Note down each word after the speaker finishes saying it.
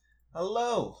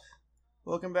Hello!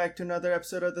 Welcome back to another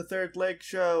episode of the Third Leg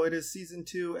Show. It is season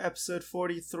 2, episode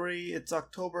 43. It's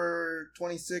October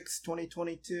 26,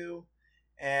 2022.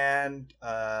 And,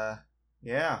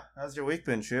 yeah. How's your week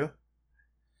been, Shu?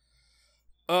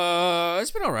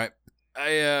 It's been alright.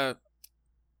 I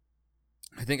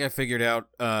think I figured out,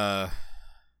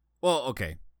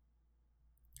 okay.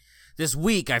 This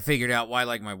week I figured out why,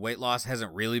 my weight loss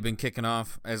hasn't really been kicking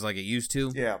off as, it used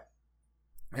to. Yeah.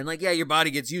 And, your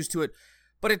body gets used to it.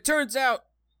 But it turns out,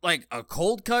 a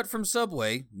cold cut from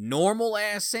Subway,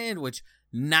 normal-ass sandwich,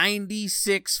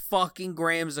 96 fucking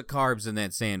grams of carbs in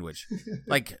that sandwich.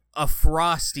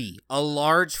 A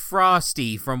large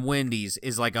Frosty from Wendy's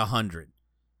is 100.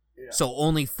 Yeah. So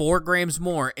only 4 grams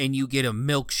more, and you get a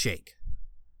milkshake.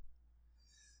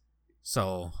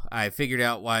 So I figured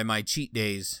out why my cheat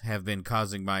days have been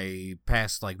causing my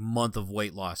past, month of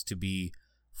weight loss to be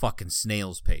fucking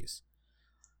snail's pace.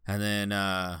 And then,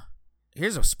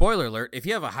 here's a spoiler alert. If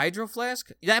you have a hydro flask,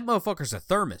 that motherfucker's a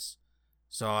thermos.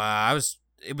 So,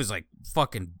 it was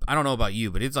fucking, I don't know about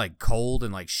you, but it's cold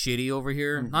and shitty over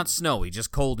here. Mm-hmm. Not snowy,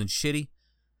 just cold and shitty.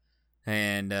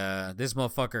 And, this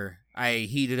motherfucker, I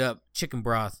heated up chicken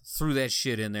broth, threw that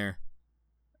shit in there,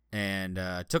 and,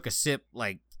 took a sip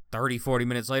 30, 40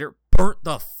 minutes later, burnt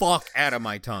the fuck out of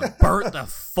my tongue. Burnt the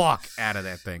fuck out of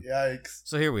that thing. Yikes.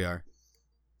 So here we are.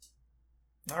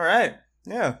 All right.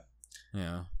 Yeah.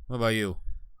 Yeah. What about you?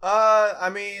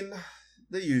 I mean,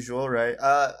 the usual, right?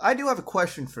 I do have a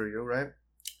question for you, right?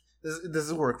 This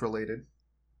is work related.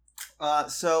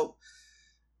 So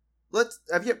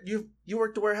have you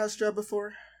worked a warehouse job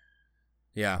before?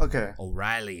 Yeah. Okay.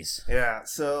 O'Reilly's. Yeah.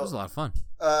 So it was a lot of fun.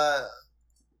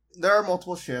 There are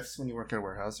multiple shifts when you work at a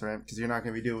warehouse, right? Because you're not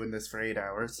going to be doing this for 8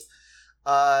 hours.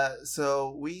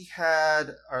 So we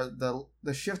had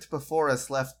the shift before us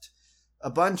left a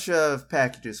bunch of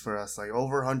packages for us,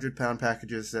 over 100-pound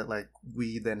packages that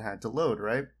we then had to load,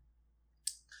 right?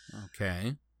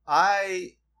 Okay.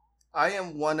 I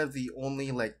am one of the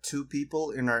only 2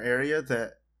 people in our area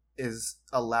that is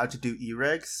allowed to do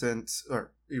e-regs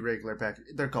or irregular package.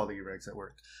 They're called e-regs at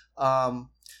work.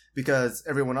 Because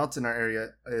everyone else in our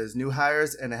area is new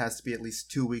hires, and it has to be at least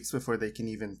 2 weeks before they can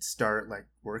even start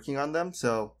working on them.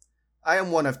 So I am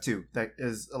one of 2 that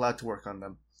is allowed to work on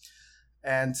them.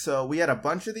 And so we had a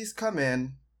bunch of these come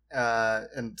in,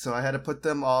 and so I had to put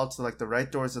them all to the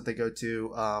right doors that they go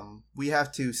to. We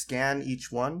have to scan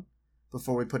each one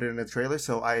before we put it in a trailer.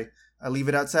 So I leave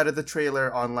it outside of the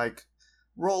trailer on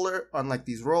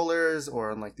these rollers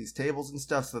or on these tables and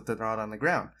stuff so that they're not on the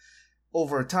ground.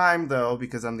 Over time, though,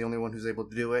 because I'm the only one who's able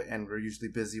to do it, and we're usually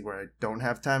busy where I don't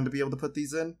have time to be able to put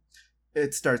these in,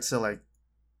 it starts to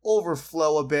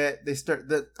overflow a bit.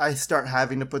 I start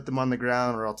having to put them on the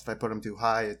ground, or else if I put them too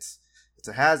high, it's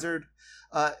a hazard.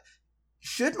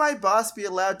 Should my boss be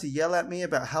allowed to yell at me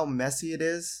about how messy it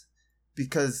is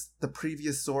because the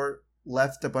previous sort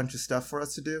left a bunch of stuff for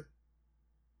us to do?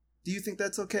 Do you think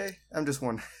that's okay? I'm just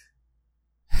wondering.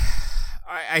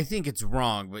 I think it's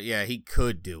wrong, but yeah, he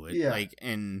could do it. Yeah.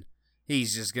 And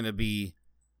he's just gonna be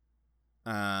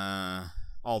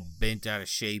all bent out of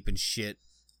shape and shit.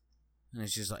 And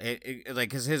it's just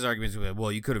because his arguments are,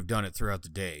 well, you could have done it throughout the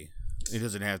day. It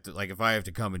doesn't have to, if I have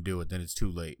to come and do it, then it's too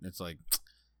late. And it's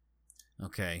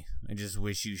okay, I just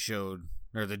wish you showed,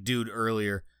 or the dude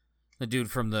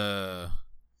from the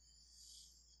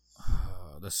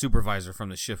supervisor from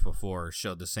the shift before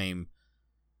showed the same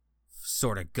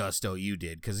sort of gusto you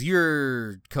did, because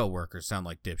your coworkers sound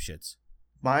like dipshits.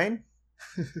 Mine?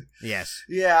 Yes.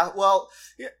 Yeah, well,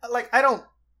 I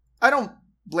don't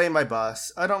blame my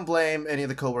boss. I don't blame any of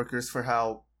the coworkers for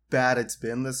how bad it's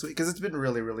been this week, because it's been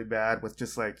really, really bad with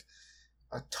just a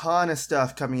ton of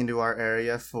stuff coming into our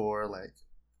area for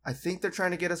I think they're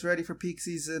trying to get us ready for peak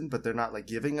season, but they're not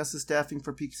giving us the staffing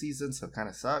for peak season, so it kind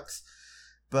of sucks.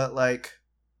 But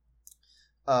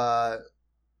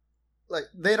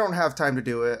they don't have time to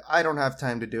do it. I don't have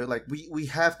time to do it. We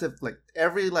have to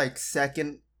every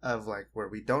second of where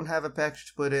we don't have a package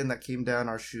to put in that came down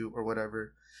our chute or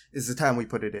whatever is the time we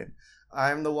put it in.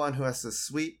 I'm the one who has to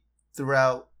sweep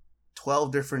throughout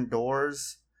 12 different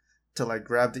doors to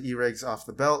grab the e-regs off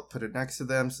the belt, put it next to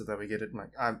them so that we get it.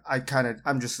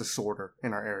 I'm just a sorter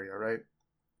in our area, right?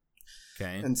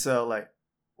 Okay. And so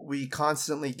we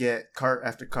constantly get cart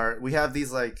after cart. We have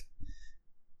these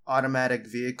automatic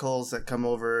vehicles that come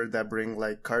over that bring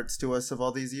carts to us of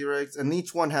all these e-regs, and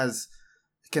each one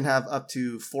can have up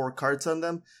to 4 carts on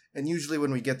them. And usually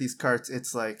when we get these carts,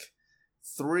 it's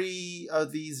 3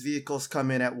 of these vehicles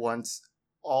come in at once.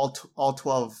 All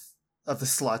 12 of the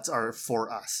slots are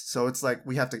for us. So it's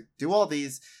we have to do all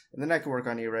these, and then I can work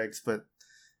on e-regs, but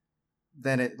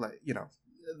then it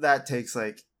that takes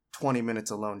like 20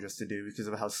 minutes alone just to do because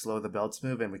of how slow the belts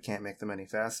move and we can't make them any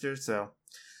faster. So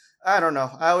I don't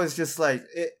know. I was just like,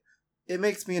 it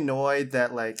makes me annoyed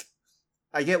that like,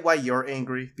 I get why you're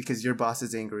angry because your boss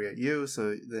is angry at you.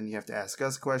 So then you have to ask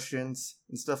us questions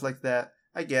and stuff like that.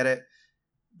 I get it.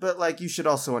 But like, you should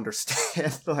also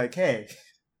understand like, hey,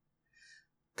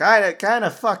 kind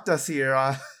of fucked us here.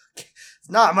 There's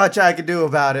not much I can do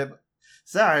about it.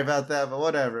 Sorry about that, but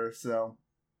whatever. So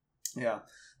yeah,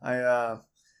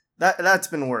 that's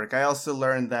been work. I also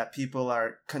learned that people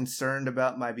are concerned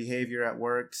about my behavior at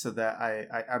work, so that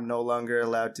I'm no longer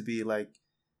allowed to be like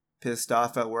pissed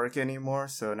off at work anymore.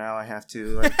 So now I have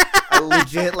to like, I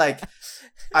legit like,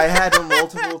 I had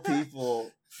multiple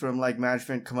people from like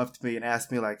management come up to me and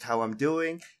ask me like how I'm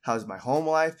doing, how's my home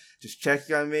life, just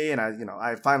checking on me, and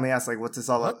I finally asked like, what's this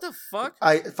all about? What the fuck?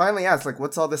 I finally asked like,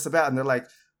 what's all this about? And they're like,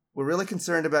 we're really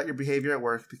concerned about your behavior at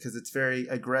work because it's very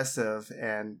aggressive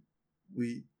and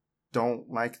we don't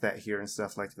like that here and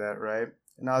stuff like that, right?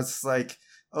 And I was just like,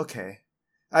 okay.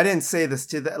 I didn't say this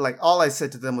to them. Like, all I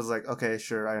said to them was like, okay,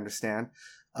 sure, I understand.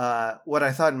 What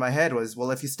I thought in my head was,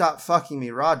 well, if you stop fucking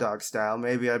me raw dog style,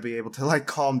 maybe I'd be able to like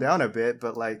calm down a bit.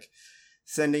 But like,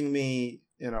 sending me,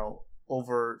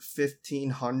 over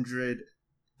 1,500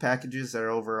 packages that are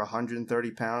over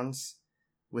 130 pounds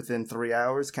within 3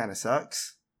 hours kind of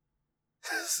sucks.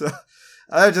 So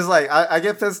I just like, I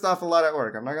get pissed off a lot at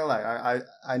work. I'm not gonna lie.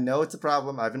 I know it's a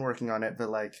problem. I've been working on it, but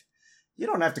like, you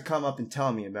don't have to come up and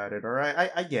tell me about it, all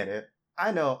right? I get it.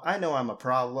 I know I'm a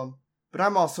problem, but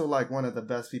I'm also like one of the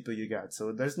best people you got.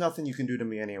 So there's nothing you can do to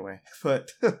me anyway.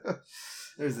 But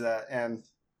there's that. And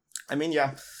I mean,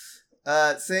 yeah.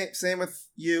 Same with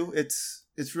you.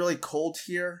 It's really cold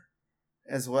here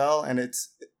as well, and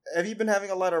have you been having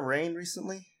a lot of rain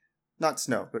recently? Not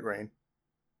snow, but rain.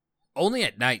 Only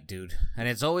at night, dude. And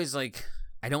it's always like,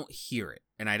 I don't hear it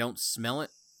and I don't smell it.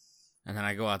 And then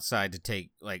I go outside to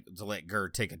let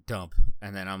Gerd take a dump.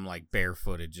 And then I'm like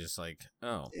barefooted, just like,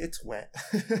 oh. It's wet.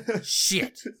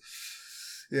 Shit.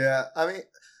 Yeah. I mean,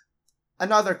 I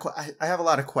have a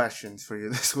lot of questions for you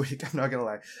this week. I'm not going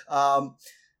to lie.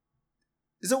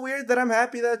 Is it weird that I'm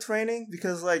happy that it's raining?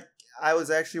 Because like, I was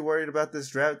actually worried about this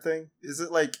drought thing. Is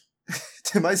it like,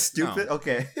 am I stupid? No.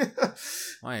 Okay.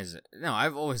 Why is it? No,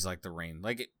 I've always liked the rain.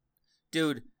 Like,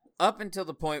 dude, up until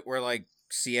the point where, like,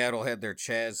 Seattle had their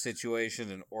Chaz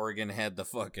situation and Oregon had the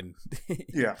fucking...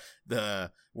 yeah.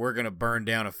 We're gonna burn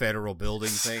down a federal building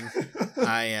thing.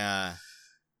 I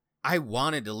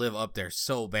wanted to live up there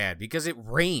so bad because it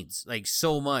rains, like,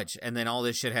 so much. And then all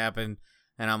this shit happened.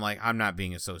 And I'm like, I'm not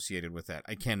being associated with that.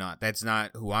 I cannot. That's not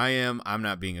who I am. I'm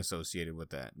not being associated with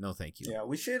that. No, thank you. Yeah,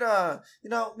 we should,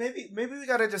 maybe we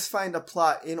gotta just find a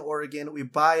plot in Oregon. We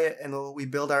buy it and we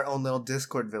build our own little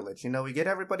Discord village. We get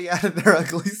everybody out of their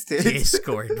ugly states.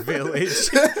 Discord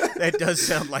village. That does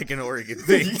sound like an Oregon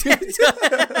thing.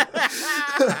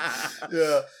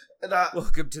 Yeah. And,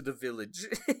 welcome to the village.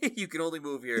 You can only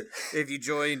move here if you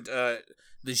joined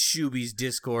the Shoobies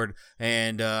Discord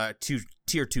and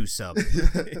tier 2 sub.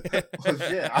 Well,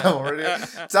 shit, I already.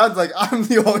 Sounds like I'm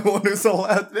the only one who's all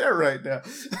out there right now.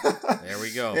 There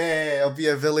we go. Hey, I'll be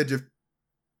a village of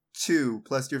 2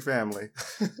 plus your family.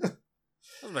 I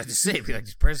was about to say, be like,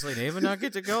 does Presley and Ava not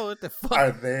get to go? What the fuck?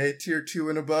 Are they tier 2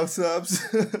 and above subs?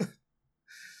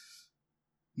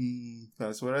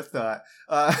 That's what I thought.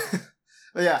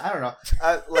 But yeah, I don't know.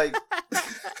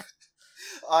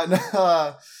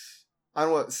 On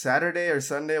what, Saturday or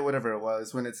Sunday or whatever it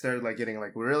was, when it started like getting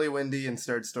like really windy and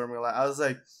started storming a lot, I was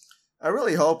like, I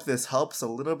really hope this helps a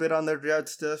little bit on their drought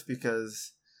stuff,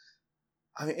 because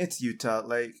I mean, it's Utah.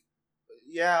 Like,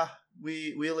 yeah,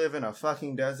 we live in a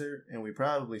fucking desert and we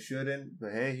probably shouldn't,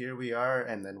 but hey, here we are.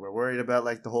 And then we're worried about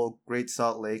like the whole Great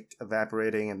Salt Lake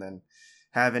evaporating and then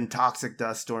having toxic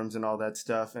dust storms and all that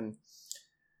stuff. And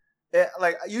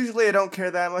like, usually I don't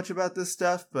care that much about this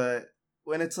stuff, but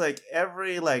when it's like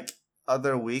every like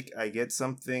other week I get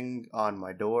something on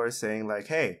my door saying like,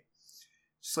 hey,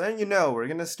 just letting you know, we're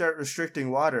gonna start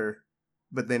restricting water,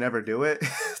 but they never do it.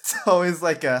 It's always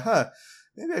like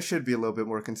maybe I should be a little bit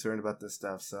more concerned about this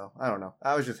stuff. So I don't know,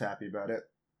 I was just happy about it.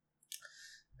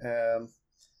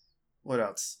 What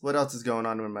else is going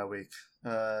on in my week?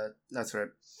 That's right.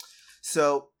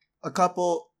 So a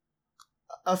couple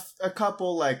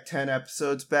like 10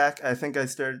 episodes back, I think I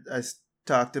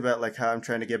talked about like how I'm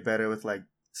trying to get better with like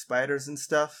spiders and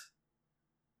stuff.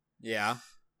 Yeah.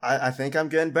 I think I'm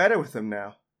getting better with them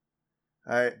now.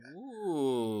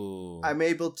 Ooh. I'm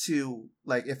able to,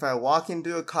 like, if I walk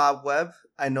into a cobweb,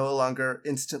 I no longer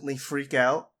instantly freak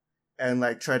out and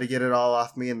like try to get it all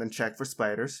off me and then check for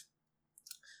spiders.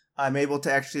 I'm able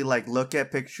to actually like look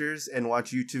at pictures and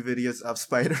watch YouTube videos of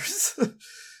spiders.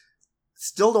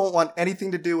 Still don't want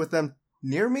anything to do with them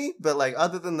near me, but like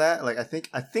other than that, like I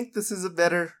think this is a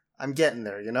better. I'm getting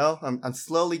there, you know. I'm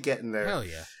slowly getting there. Hell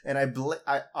yeah. And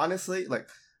I honestly like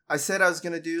I said I was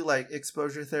gonna do like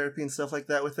exposure therapy and stuff like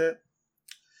that with it.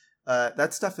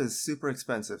 That stuff is super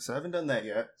expensive, so I haven't done that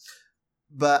yet.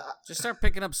 But just start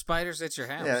picking up spiders at your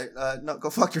house. Yeah, no, go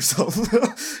fuck yourself.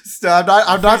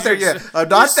 I'm not there yet. I'm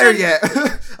not there yet.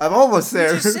 I'm almost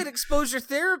there. You just said exposure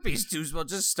therapy, Well,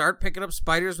 just start picking up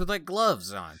spiders with like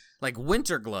gloves on, like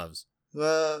winter gloves,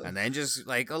 and then just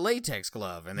like a latex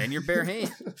glove, and then your bare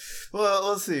hand. Well,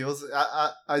 we'll see.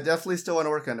 I definitely still want to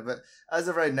work on it, but as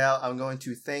of right now, I'm going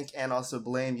to thank and also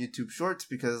blame YouTube Shorts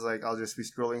because like I'll just be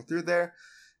scrolling through there,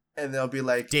 and they'll be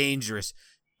like dangerous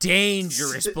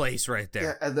place right there.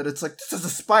 Yeah, and then it's like, this is a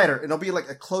spider, and it'll be like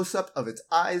a close-up of its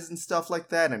eyes and stuff like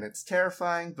that, and it's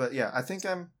terrifying, but yeah, I think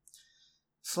I'm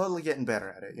slowly getting better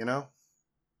at it, you know?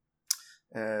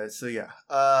 So yeah.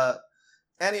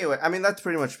 Anyway, I mean, that's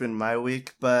pretty much been my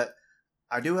week, but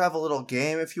I do have a little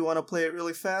game if you want to play it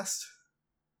really fast.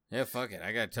 Yeah, fuck it.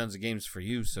 I got tons of games for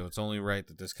you, so it's only right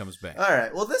that this comes back.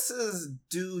 Alright, well, this is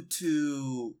due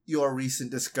to your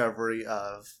recent discovery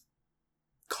of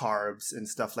carbs and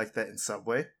stuff like that in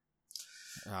Subway.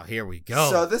 Oh, here we go.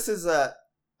 So this is I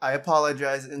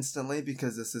apologize instantly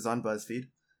because this is on BuzzFeed.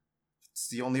 It's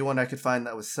the only one I could find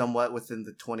that was somewhat within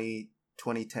the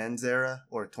 2010s era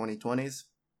or 2020s.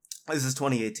 This is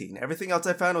 2018. Everything else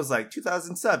I found was like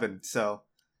 2007, so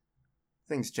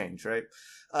things change, right?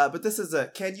 But this is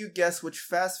can you guess which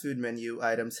fast food menu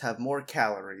items have more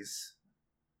calories?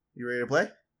 You ready to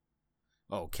play?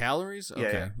 Oh, calories? Okay,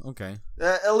 yeah. Okay.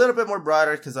 A little bit more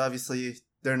broader, because obviously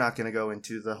they're not going to go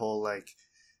into the whole, like,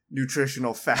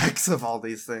 nutritional facts of all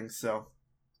these things, so.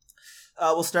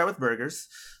 We'll start with burgers.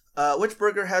 Which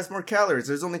burger has more calories?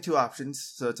 There's only two options,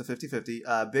 so it's a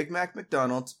 50-50. Big Mac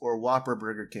McDonald's or Whopper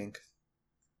Burger King?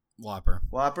 Whopper.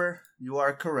 Whopper, you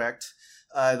are correct.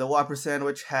 The Whopper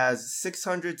sandwich has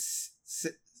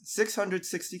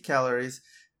 660 calories,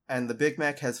 and the Big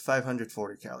Mac has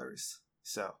 540 calories,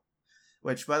 so.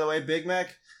 Which, by the way, Big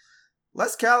Mac,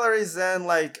 less calories than,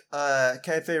 like,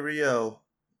 Cafe Rio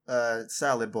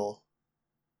salad bowl.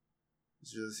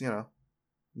 Which is, you know,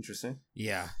 interesting.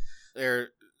 Yeah.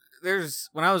 There's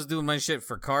when I was doing my shit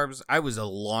for carbs, I was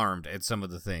alarmed at some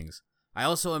of the things. I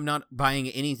also am not buying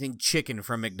anything chicken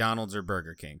from McDonald's or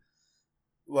Burger King.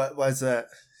 Why's that?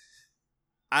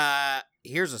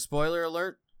 Here's a spoiler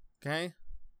alert, okay?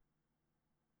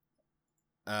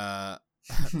 I'm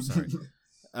sorry.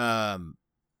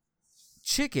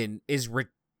 Chicken is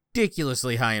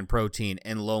ridiculously high in protein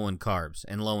and low in carbs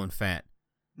and low in fat.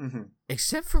 Mm-hmm.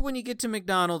 Except for when you get to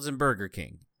McDonald's and Burger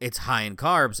King. It's high in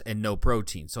carbs and no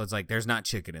protein. So it's like, there's not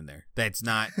chicken in there. That's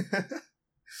not...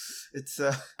 It's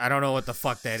I don't know what the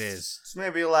fuck that is. It's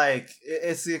maybe like...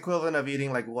 It's the equivalent of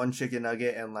eating like one chicken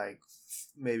nugget and like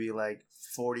maybe like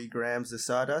 40 grams of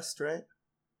sawdust, right?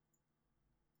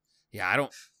 Yeah, I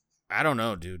don't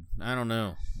know, dude. I don't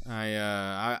know.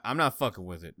 I'm not fucking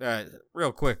with it.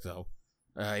 Real quick though,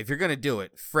 if you're gonna do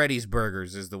it, Freddy's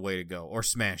Burgers is the way to go, or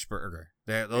Smash Burger.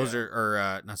 Those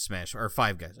are not Smash or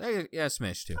Five Guys. Yeah,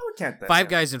 Smash too. I would count that. Five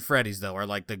Guys and Freddy's though are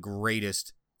like the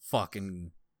greatest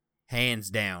fucking hands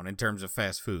down in terms of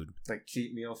fast food. Like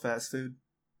cheap meal fast food.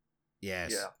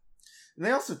 Yes. Yeah. And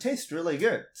they also taste really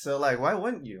good. So like, why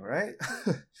wouldn't you, right?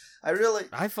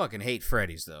 I fucking hate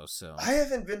Freddy's though. So I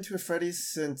haven't been to a Freddy's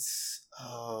since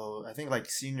I think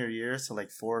like senior year, so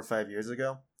like 4 or 5 years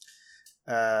ago.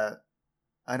 I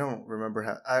don't remember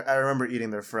how. I remember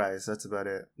eating their fries. That's about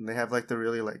it. And they have like the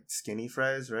really like skinny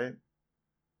fries, right?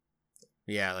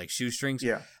 Yeah, like shoestrings.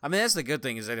 Yeah. I mean, that's the good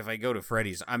thing is that if I go to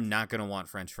Freddy's, I'm not gonna want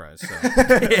French fries. So.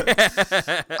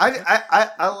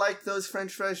 I like those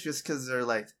French fries just because they're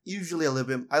like usually a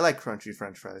little bit. I like crunchy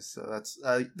French fries, so that's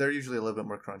they're usually a little bit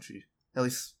more crunchy. At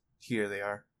least here they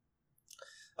are.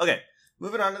 Okay,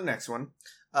 moving on to the next one.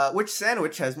 Which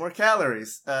sandwich has more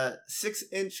calories?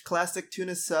 6-inch classic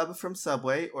tuna sub from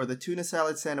Subway or the tuna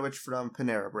salad sandwich from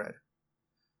Panera Bread?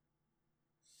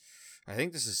 I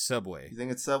think this is Subway. You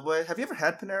think it's Subway? Have you ever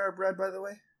had Panera Bread, by the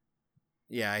way?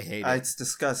 Yeah, I hate it. It's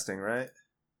disgusting, right?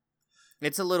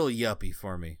 It's a little yuppie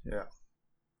for me. Yeah.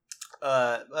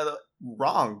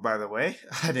 Wrong, by the way.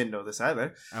 I didn't know this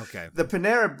either. Okay. The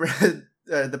Panera Bread,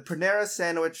 the Panera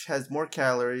sandwich has more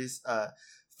calories.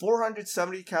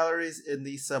 470 calories in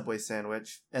the Subway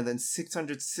sandwich, and then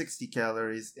 660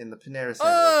 calories in the Panera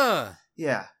sandwich.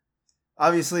 Yeah.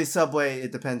 Obviously, Subway,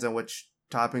 it depends on which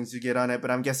toppings you get on it, but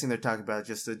I'm guessing they're talking about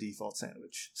just the default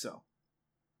sandwich, so.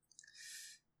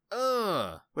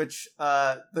 Ugh. Which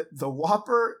the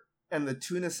Whopper and the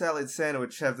tuna salad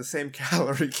sandwich have the same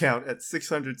calorie count at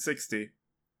 660.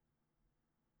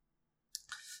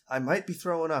 I might be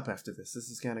throwing up after this. This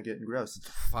is kind of getting gross.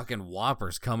 Fucking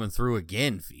Whoppers coming through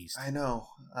again, Feast. I know.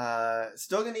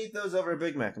 Still gonna eat those over a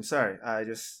Big Mac. I'm sorry. I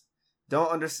just don't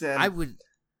understand.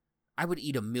 I would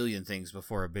eat a million things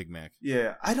before a Big Mac.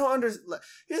 Yeah, I don't understand.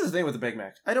 Here's the thing with the Big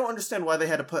Mac. I don't understand why they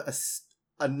had to put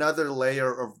another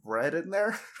layer of bread in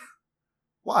there.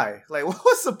 Why? Like,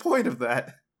 what's the point of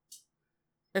that?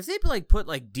 If they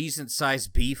put decent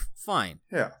sized beef, fine.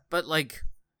 Yeah. But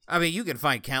I mean, you can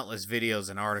find countless videos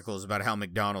and articles about how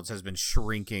McDonald's has been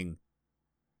shrinking,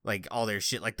 all their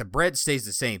shit. The bread stays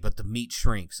the same, but the meat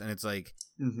shrinks, and it's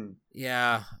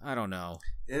yeah, I don't know.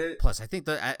 Plus, I think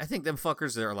them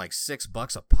fuckers are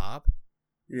 $6 a pop.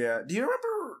 Yeah. Do you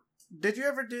remember? Did you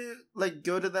ever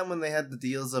go to them when they had the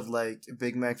deals of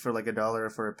Big Mac for $1 or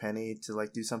for a penny to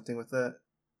do something with it?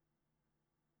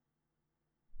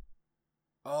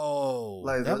 Oh,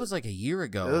 that was a year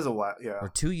ago. It was a while, yeah. Or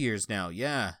 2 years now,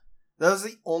 yeah. That was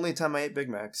the only time I ate Big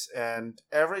Macs, and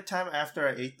every time after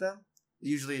I ate them,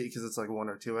 usually because it's 1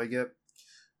 or 2 I get,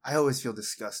 I always feel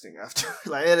disgusting after.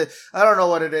 I don't know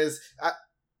what it is.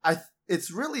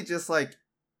 It's really just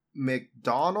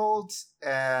McDonald's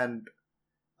and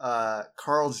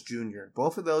Carl's Jr.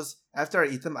 Both of those, after I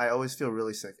eat them, I always feel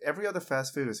really sick. Every other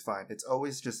fast food is fine. It's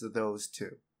always just those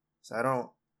two.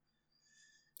 So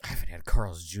I haven't had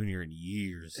Carl's Jr. in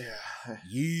years. Yeah.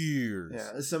 Years.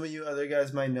 Yeah. Some of you other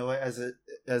guys might know it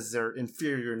as their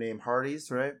inferior name, Hardee's,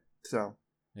 right? So.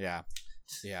 Yeah.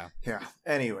 Yeah. Yeah.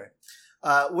 Anyway.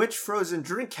 Which frozen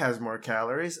drink has more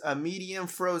calories? A medium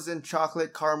frozen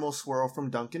chocolate caramel swirl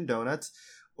from Dunkin' Donuts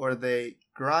or the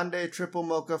grande triple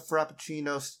mocha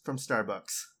frappuccino from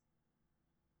Starbucks?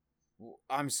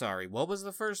 I'm sorry. What was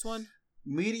the first one?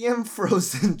 Medium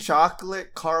frozen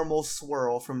chocolate caramel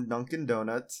swirl from Dunkin'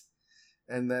 Donuts.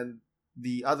 And then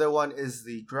the other one is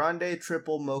the grande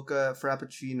triple mocha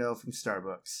frappuccino from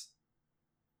Starbucks.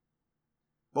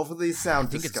 Both of these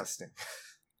sound disgusting.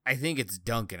 I think it's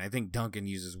Dunkin'. I think Dunkin'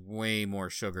 uses way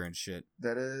more sugar and shit.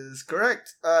 That is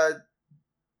correct.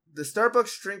 The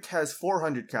Starbucks drink has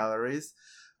 400 calories.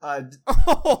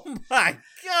 Oh my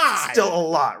god! Still a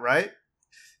lot, right?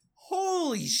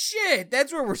 Holy shit,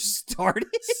 that's where we're starting?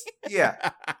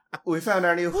 Yeah. We found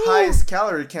our new highest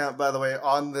calorie count, by the way,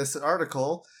 on this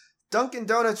article. Dunkin'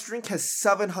 Donuts drink has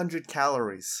 700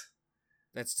 calories.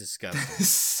 That's disgusting.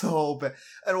 So bad.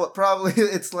 And probably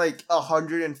it's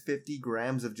 150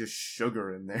 grams of just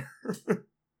sugar in there.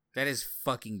 That is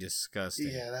fucking disgusting.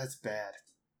 Yeah, that's bad.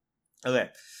 Okay,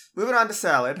 moving on to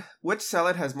salad. Which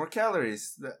salad has more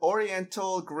calories? The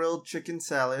Oriental grilled chicken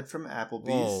salad from Applebee's.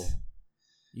 Whoa.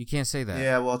 You can't say that.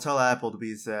 Yeah, well, tell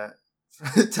Applebee's that.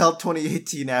 Tell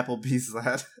 2018 Applebee's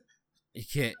that. You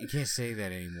can't say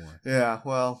that anymore. Yeah,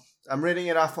 well, I'm reading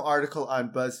it off an article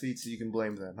on BuzzFeed, so you can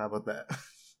blame them. How about that?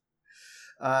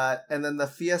 And then the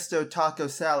Fiesto taco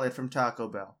salad from Taco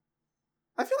Bell.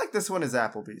 I feel like this one is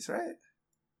Applebee's, right?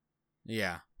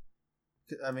 Yeah.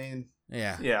 I mean...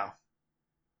 Yeah. Yeah.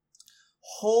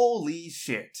 Holy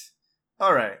shit.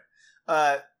 All right.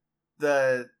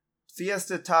 The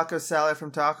Fiesta taco salad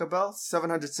from Taco Bell,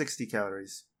 760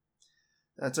 calories.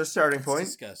 That's our starting point.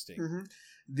 Disgusting. Mm-hmm.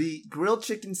 The grilled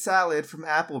chicken salad from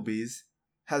Applebee's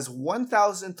has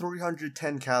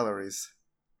 1,310 calories.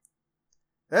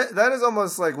 That is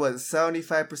almost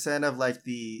 75% of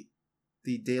the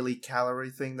daily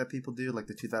calorie thing that people do,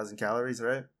 the 2,000 calories,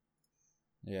 right?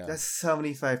 Yeah. That's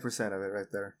 75% of it right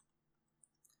there.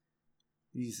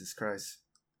 Jesus Christ.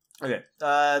 Okay,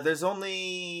 there's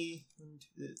only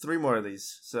 3 more of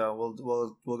these, so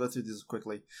we'll go through these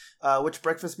quickly. Which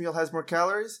breakfast meal has more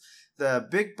calories? The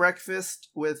Big Breakfast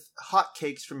with hot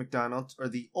cakes from McDonald's, or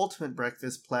the Ultimate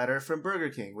Breakfast platter from Burger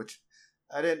King, which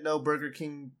I didn't know Burger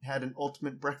King had an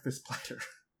Ultimate Breakfast platter.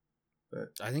 But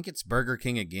I think it's Burger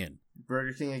King again.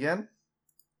 Burger King again?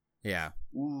 Yeah.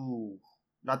 Ooh,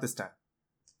 not this time.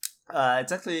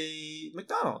 It's actually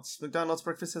McDonald's. McDonald's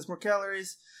breakfast has more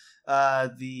calories.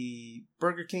 The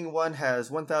Burger King one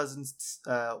has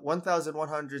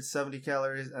 1,170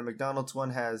 calories, and McDonald's one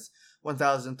has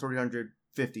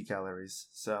 1,350 calories.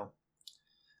 So,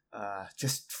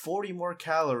 just 40 more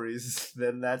calories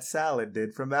than that salad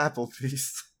did from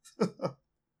Applebee's.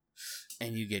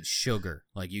 And you get sugar.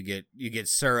 You get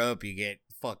syrup, you get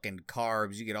fucking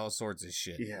carbs, you get all sorts of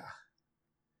shit. Yeah.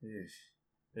 Eesh.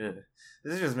 Yeah.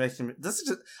 This is just making me. I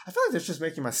feel like this is just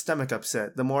making my stomach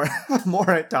upset. The more, more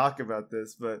I talk about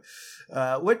this, but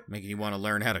what Making you want to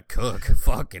learn how to cook?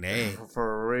 Fucking A.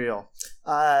 for real?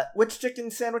 Which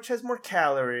chicken sandwich has more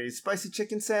calories? Spicy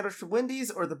chicken sandwich from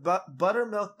Wendy's or the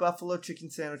buttermilk buffalo chicken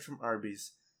sandwich from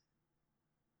Arby's?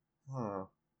 Huh.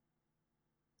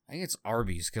 I think it's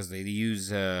Arby's because they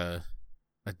use a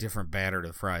different batter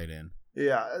to fry it in.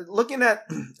 Yeah, looking at.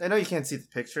 I know you can't see the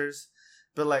pictures,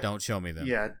 but like, Don't show me them.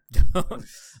 yeah.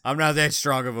 I'm not that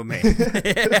strong of a man.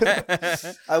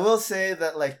 I will say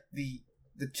that like the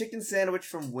chicken sandwich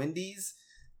from Wendy's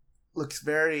looks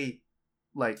very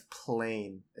like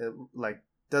plain. It like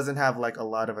doesn't have like a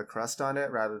lot of a crust on it,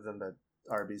 rather than the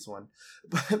Arby's one.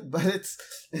 But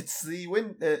it's the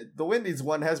Wendy's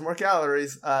one has more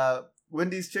calories.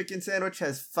 Wendy's chicken sandwich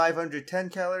has 510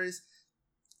 calories.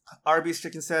 Arby's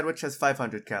chicken sandwich has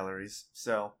 500 calories.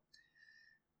 So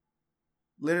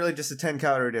literally just a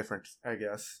 10-calorie difference, I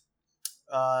guess.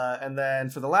 And then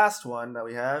for the last one that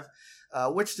we have,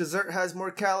 which dessert has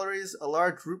more calories? A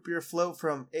large root beer float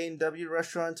from A&W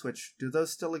restaurants, which, do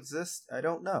those still exist? I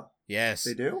don't know. Yes.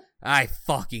 They do? I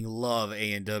fucking love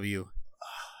A&W.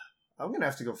 I'm going to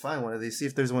have to go find one of these, see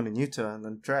if there's one in Utah, and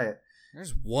then try it.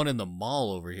 There's one in the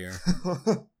mall over here.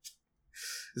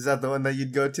 Is that the one that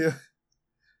you'd go to?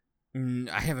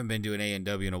 I haven't been to an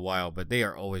A&W in a while, but they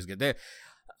are always good. There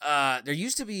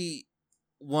used to be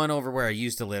one over where I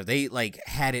used to live. They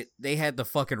they had the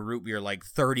fucking root beer like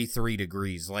 33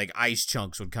 degrees. Like ice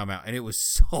chunks would come out, and it was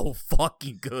so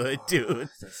fucking good, dude.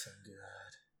 That's so good.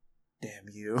 Damn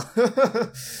you.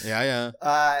 Yeah.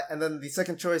 And then the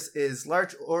second choice is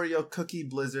large Oreo cookie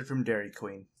blizzard from Dairy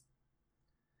Queen.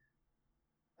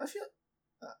 I feel...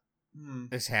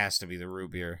 This has to be the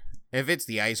root beer. If it's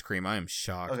the ice cream, I am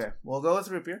shocked. Okay, we'll go with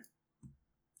root beer.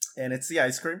 And it's the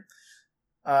ice cream.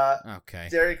 Okay.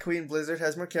 Dairy Queen Blizzard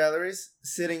has more calories,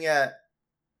 sitting at...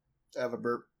 I have a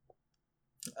burp.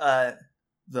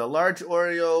 The large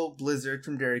Oreo Blizzard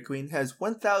from Dairy Queen has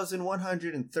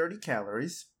 1,130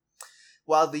 calories,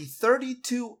 while the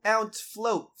 32-ounce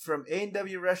float from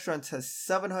A&W Restaurants has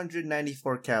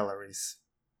 794 calories.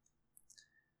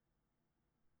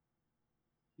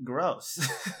 Gross.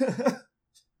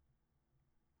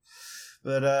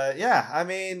 But yeah, I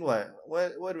mean,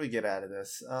 what do we get out of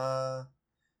this?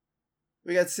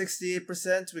 We got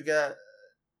 68%. We got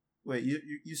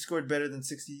you scored better than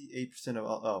 68% of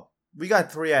all. Oh, we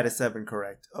got 3 out of 7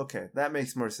 correct. Okay, that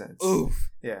makes more sense. Oof.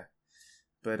 Yeah,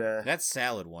 but that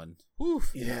salad one.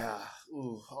 Oof. Yeah.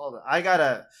 Ooh, hold on. I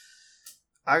gotta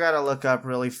look up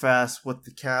really fast what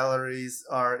the calories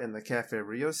are in the Cafe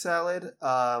Rio salad.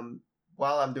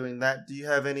 While I'm doing that, do you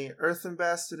have any Earth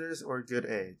Ambassadors or good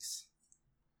eggs?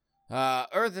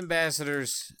 Earth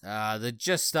Ambassadors, the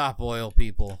Just Stop Oil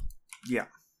people. Yeah.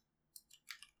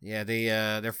 Yeah,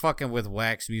 they're fucking with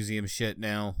wax museum shit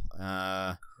now.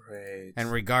 Great.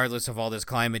 And regardless of all this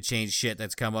climate change shit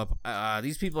that's come up,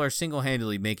 these people are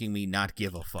single-handedly making me not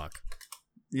give a fuck.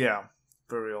 Yeah,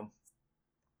 for real.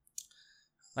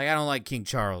 Like, I don't like King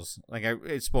Charles. Like,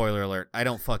 spoiler alert, I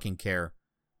don't fucking care.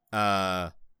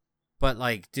 But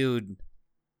like, dude,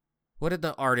 what did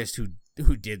the artist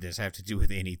who did this have to do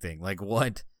with anything? Like,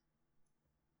 what?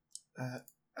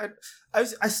 I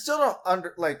still don't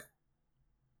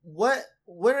what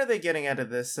are they getting out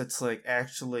of this that's like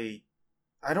actually,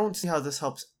 I don't see how this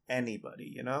helps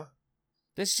anybody, you know?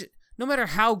 No matter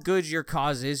how good your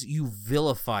cause is, you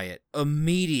vilify it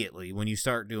immediately when you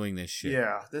start doing this shit.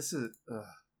 Yeah, this is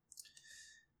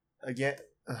again.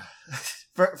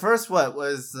 First, what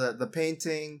was the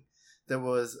painting? There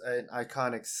was an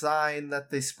iconic sign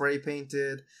that they spray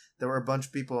painted. There were a bunch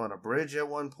of people on a bridge at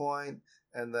one point,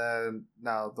 and then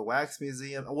now the wax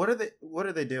museum. What are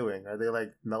they doing? Are they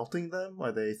like melting them?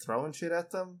 Are they throwing shit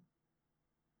at them?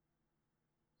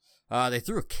 They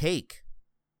threw a cake,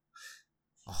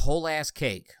 a whole ass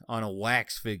cake on a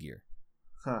wax figure.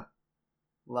 Huh.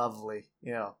 Lovely.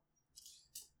 Yeah.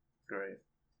 Great.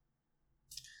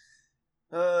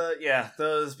 Yeah,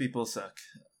 those people suck.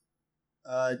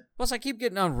 Plus, I keep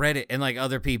getting on Reddit and like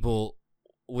other people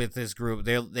with this group.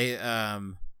 They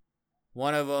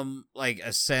one of them, like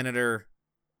a senator,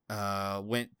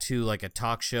 went to like a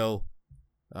talk show.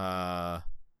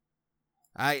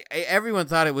 Everyone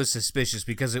thought it was suspicious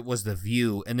because it was The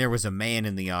View and there was a man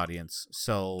in the audience.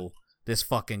 So this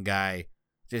fucking guy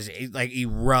just like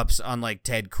erupts on like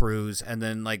Ted Cruz, and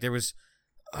then like there was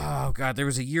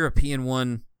a European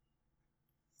one.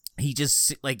 He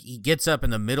just he gets up in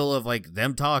the middle of like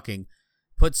them talking,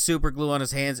 puts super glue on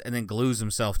his hands, and then glues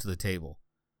himself to the table.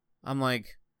 I'm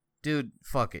like, dude,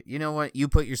 fuck it. You know what? You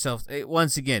put yourself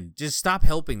once again. Just stop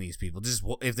helping these people. Just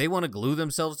if they want to glue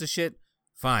themselves to shit,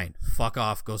 fine. Fuck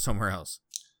off. Go somewhere else.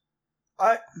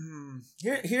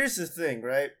 Here's the thing,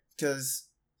 right? Because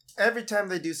every time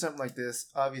they do something like this,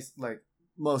 obviously, like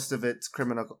most of it's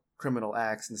criminal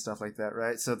acts and stuff like that,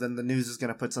 right? So then the news is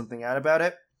going to put something out about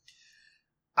it.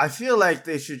 I feel like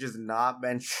they should just not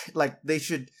mention, like they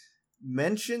should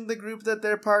mention the group that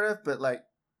they're part of, but like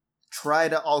try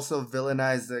to also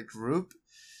villainize the group.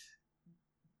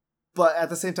 But at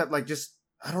the same time, like just,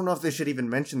 I don't know if they should even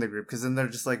mention the group, because then they're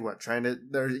just like,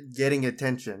 they're getting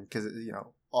attention, because, you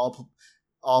know,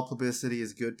 all publicity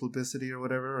is good publicity or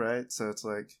whatever, right? So it's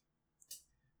like,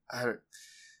 I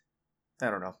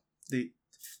don't know.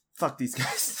 Fuck these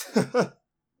guys.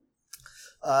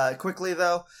 Quickly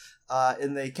though,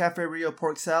 in the Cafe Rio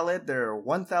pork salad, there are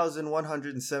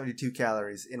 1,172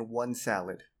 calories in one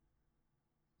salad.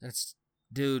 That's,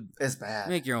 dude. It's bad.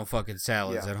 Make your own fucking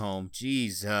salads at home.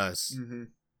 Jesus. Mm-hmm.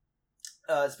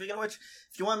 Speaking of which,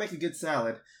 if you want to make a good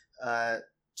salad,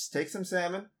 just take some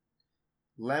salmon,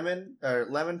 lemon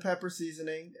pepper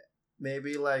seasoning,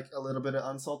 maybe like a little bit of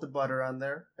unsalted butter on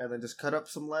there, and then just cut up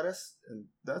some lettuce, and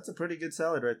that's a pretty good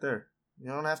salad right there. You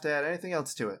don't have to add anything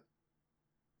else to it.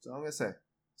 That's all I'm gonna say.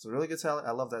 It's a really good salad.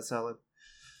 I love that salad.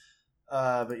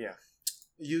 But yeah,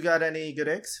 you got any good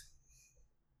eggs?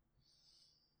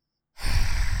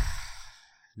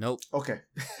 Nope. Okay.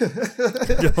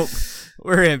 Nope.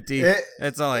 We're empty.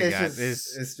 That's all I got.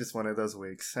 It's just one of those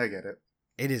weeks. I get it.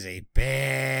 It is a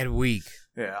bad week.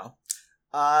 Yeah.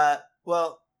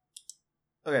 Well,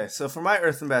 okay, so for my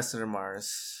Earth Ambassador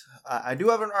Mars, I do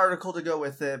have an article to go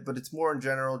with it, but it's more in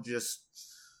general just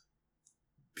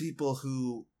people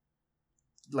who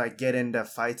like get into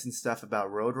fights and stuff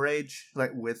about road rage,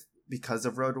 like because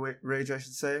of road rage, I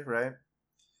should say, right?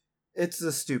 It's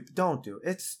don't do it.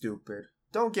 It's stupid.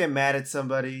 Don't get mad at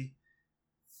somebody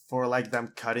for like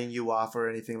them cutting you off or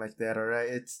anything like that, alright?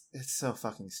 It's so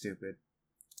fucking stupid.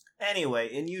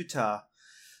 Anyway, in Utah,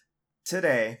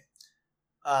 today,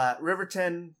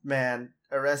 Riverton man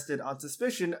arrested on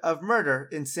suspicion of murder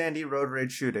in Sandy road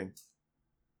rage shooting.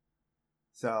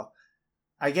 So,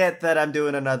 I get that I'm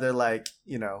doing another, like,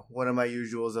 you know, one of my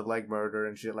usuals of, like, murder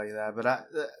and shit like that, but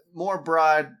more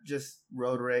broad, just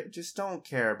road rage, just don't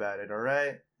care about it,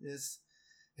 alright?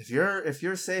 If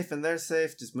you're safe and they're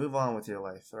safe, just move on with your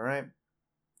life, alright?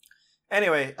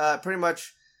 Anyway, pretty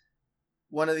much,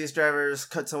 one of these drivers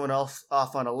cut someone else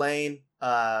off on a lane.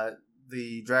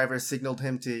 The driver signaled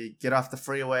him to get off the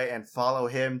freeway and follow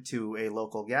him to a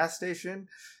local gas station.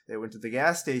 They went to the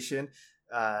gas station.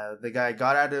 The guy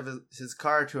got out of his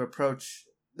car to approach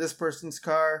this person's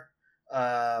car.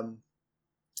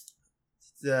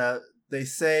 They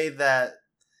say that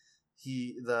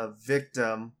the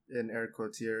victim, in air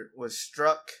quotes here, was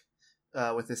struck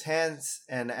with his hands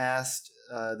and asked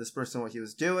this person what he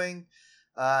was doing.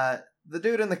 The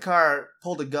dude in the car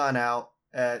pulled a gun out,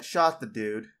 shot the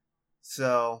dude.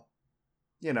 So,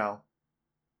 you know,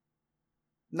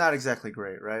 not exactly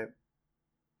great, right?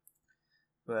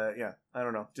 But yeah, I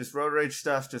don't know. Just road rage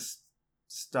stuff, just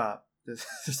stop.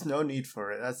 There's no need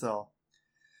for it, that's all.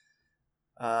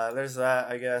 There's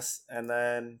that, I guess. And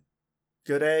then,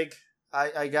 good egg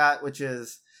I got, which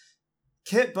is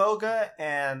Kit Boga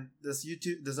and this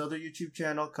other YouTube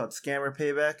channel called Scammer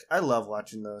Payback. I love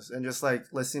watching those and just like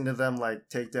listening to them like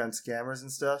take down scammers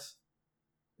and stuff.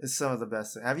 It's some of the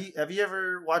best. Have you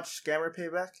ever watched Scammer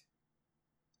Payback?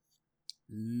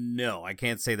 No, I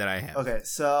can't say that I have. Okay,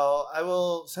 so I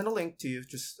will send a link to you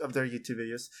just of their YouTube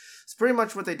videos. It's pretty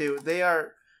much what they do.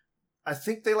 I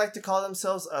think they like to call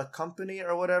themselves a company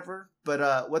or whatever,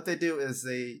 but what they do is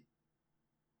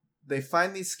they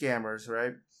find these scammers,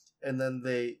 right? And then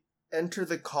they enter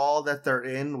the call that they're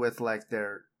in with like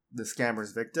the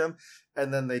scammer's victim,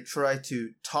 and then they try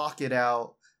to talk it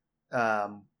out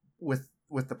with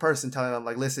the person, telling them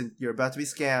like, listen, you're about to be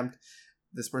scammed.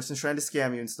 This person's trying to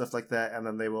scam you and stuff like that, and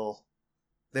then they will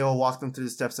walk them through the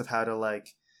steps of how to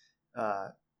like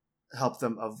help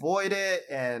them avoid it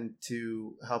and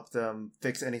to help them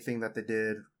fix anything that they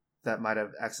did that might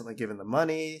have accidentally given them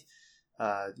money.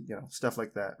 Stuff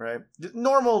like that, right?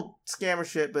 Normal scammer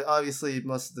shit, but obviously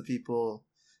most of the people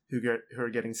who are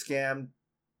getting scammed,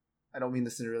 I don't mean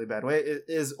this in a really bad way, it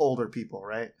is older people,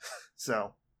 right?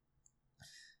 So,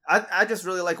 I just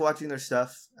really like watching their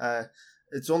stuff.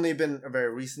 It's only been a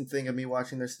very recent thing of me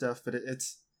watching their stuff, but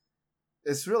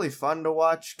it's really fun to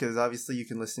watch because obviously you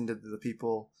can listen to the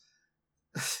people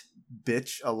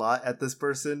bitch a lot at this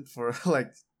person for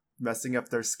like messing up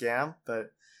their scam,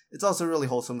 but it's also really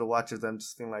wholesome to watch of them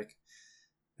just being like,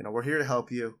 we're here to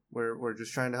help you. We're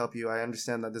just trying to help you. I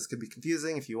understand that this could be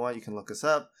confusing. If you want, you can look us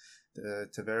up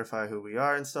to verify who we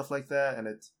are and stuff like that. And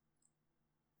it's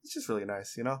just really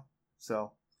nice,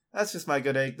 So that's just my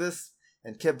good egg. This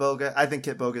and Kitboga. I think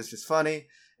Kitboga is just funny,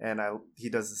 and he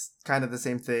does kind of the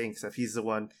same thing, except he's the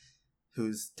one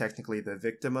who's technically the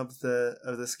victim of the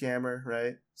scammer,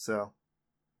 right? So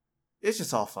it's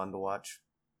just all fun to watch.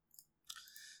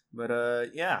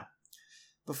 But yeah.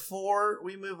 Before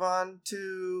we move on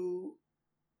to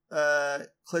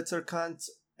Clits or Cunts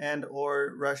and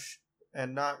or Rush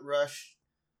and not Rush,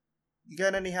 you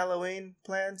got any Halloween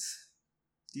plans?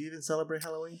 Do you even celebrate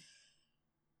Halloween?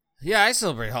 Yeah, I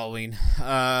celebrate Halloween.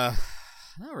 Not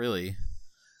really.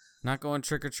 Not going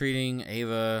trick-or-treating.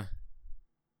 Ava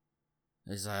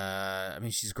is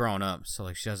she's grown up, so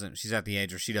like she's at the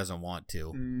age where she doesn't want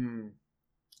to.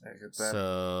 I get that.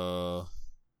 So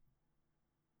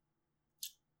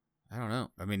I don't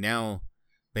know. I mean, now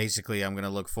basically I'm going to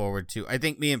look forward to, I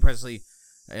think me and Presley,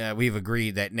 we've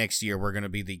agreed that next year we're going to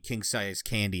be the king size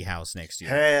candy house next year.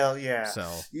 Hell yeah. So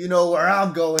you know where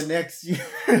I'm going next year.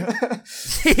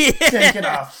 Taking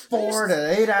a 4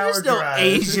 to 8 hour There's drive. no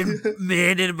Asian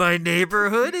man in my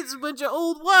neighborhood. It's a bunch of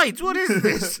old whites. What is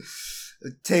this?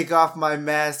 Take off my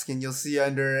mask and you'll see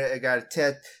under it I got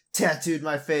a tattooed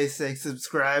my face saying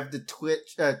subscribe to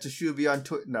Twitch, to Shuby on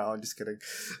Twitch. No, I'm just kidding.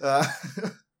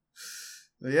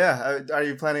 Yeah, are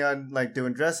you planning on like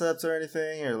doing dress ups or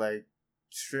anything, or like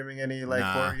streaming any like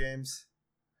horror games?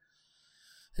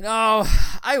 No,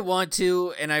 I want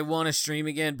to, and I want to stream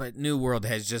again, but New World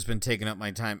has just been taking up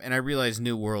my time, and I realize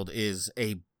New World is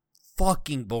a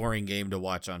fucking boring game to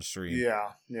watch on stream.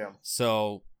 Yeah.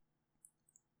 So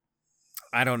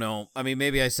I don't know. I mean,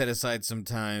 maybe I set aside some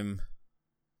time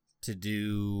to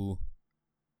do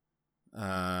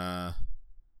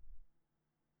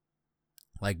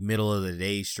like middle of the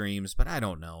day streams, but I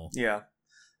don't know. Yeah,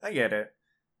 I get it.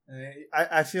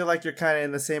 I feel like you're kind of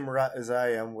in the same rut as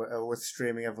I am with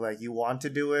streaming, of like you want to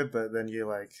do it, but then you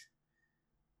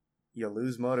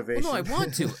lose motivation. Well, no, I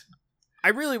want to. I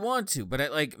really want to,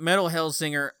 but like Metal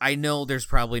Hellsinger, I know there's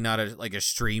probably not a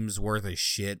stream's worth of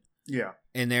shit. Yeah.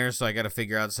 In there, so I got to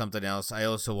figure out something else. I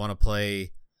also want to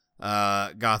play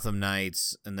Gotham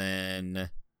Knights, and then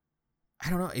I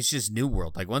don't know. It's just New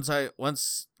World. Like once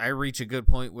I reach a good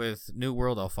point with New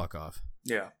World, I'll fuck off.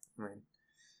 Yeah, I mean,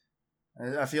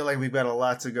 I feel like we've got a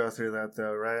lot to go through that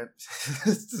though, right?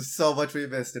 So much we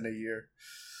missed in a year.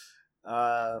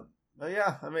 But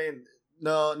yeah, I mean,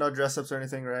 no dress ups or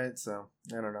anything, right? So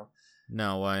I don't know.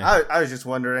 No, why? I was just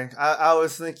wondering. I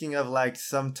was thinking of like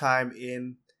sometime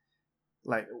in,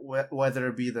 like whether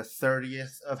it be the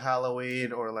 30th of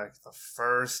Halloween or like the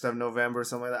 1st of November or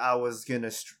something like that. I was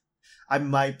gonna. I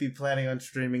might be planning on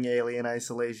streaming Alien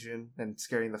Isolation and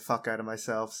scaring the fuck out of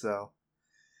myself. So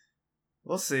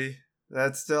we'll see.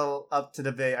 That's still up to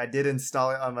debate. I did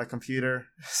install it on my computer,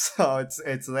 so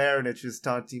it's there and it's just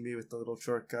taunting me with the little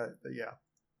shortcut. But yeah.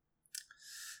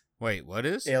 Wait, what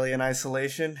is Alien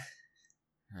Isolation?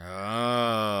 Oh,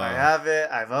 I have it.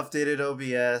 I've updated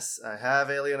OBS. I have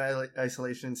Alien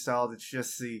Isolation installed. It's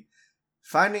just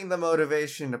finding the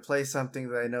motivation to play something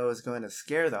that I know is going to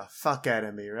scare the fuck out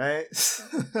of me, right?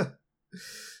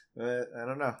 But I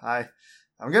don't know.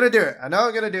 I'm gonna do it. I know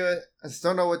I'm gonna do it. I just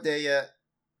don't know what day yet.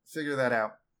 Figure that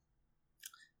out.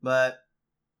 But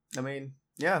I mean,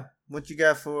 yeah. What you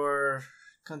got for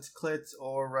Cunts Clits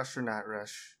or Rush or Not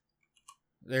Rush?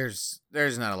 There's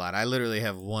not a lot. I literally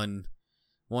have one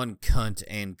cunt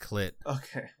and clit.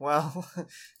 Okay, well,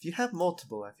 if you have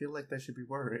multiple, I feel like that should be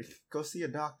worried. Go see a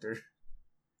doctor.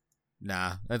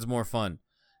 Nah, that's more fun.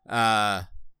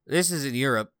 This is in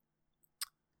Europe.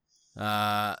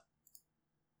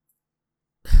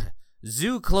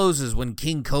 Zoo closes when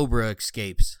King Cobra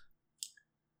escapes.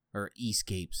 Or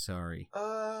escapes, sorry.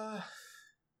 I'm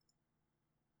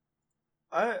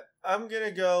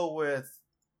gonna go with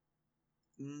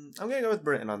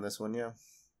Britain on this one, yeah.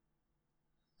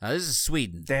 This is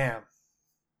Sweden. Damn.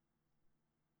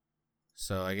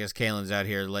 So I guess Kalen's out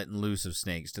here letting loose of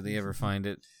snakes. Did they ever find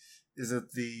it? Is it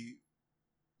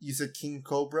you said King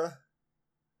Cobra?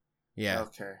 Yeah.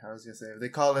 Okay, I was gonna say, if they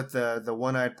call it the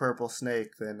one-eyed purple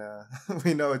snake, then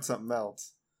we know it's something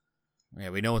else. Yeah,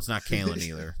 we know it's not Kalen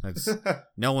either. That's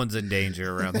no one's in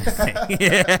danger around that thing.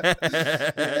 Yeah,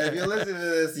 if you listen to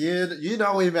this, you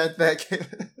know we meant that.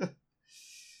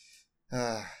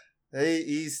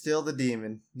 He's still the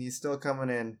demon. He's still coming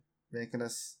in, but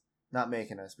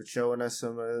showing us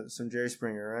some Jerry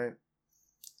Springer, right?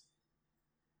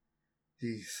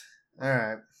 Jeez. All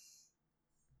right.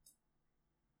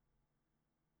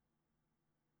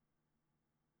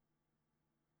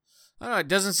 I don't know, it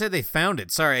doesn't say they found it.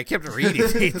 Sorry, I kept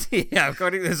reading. Yeah,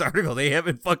 according to this article, they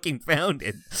haven't fucking found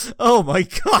it. Oh my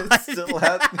god. It's still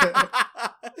happening.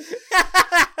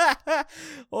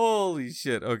 Holy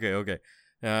shit. Okay.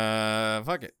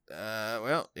 Fuck it.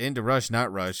 Well, into Rush,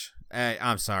 not Rush.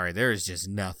 I'm sorry. There is just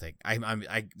nothing.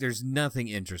 There's nothing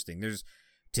interesting. There's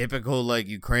typical, like,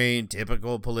 Ukraine,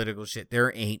 typical political shit.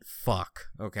 There ain't fuck.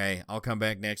 Okay? I'll come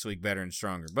back next week better and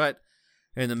stronger. But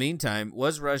in the meantime,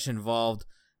 was Rush involved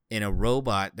in a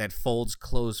robot that folds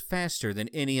clothes faster than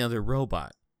any other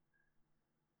robot?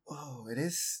 Oh, it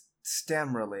is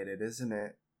STEM related, isn't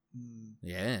it?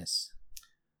 Yes.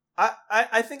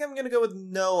 I think I'm going to go with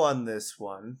no on this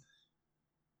one.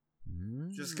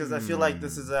 Just because I feel like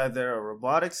this is either a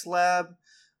robotics lab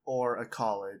or a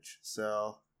college,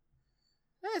 so...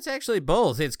 It's actually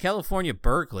both. It's California,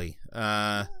 Berkeley.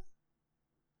 Yeah,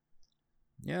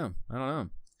 I don't know.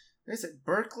 I said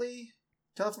Berkeley...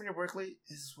 California, Berkeley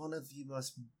is one of the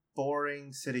most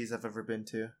boring cities I've ever been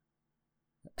to.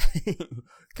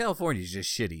 California's just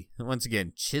shitty. Once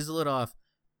again, chisel it off,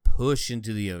 push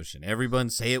into the ocean. Everyone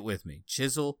say it with me.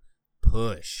 Chisel,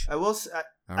 push. I will.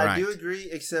 I do agree,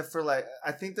 except for, like,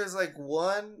 I think there's like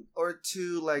one or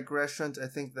two like restaurants I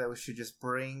think that we should just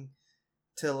bring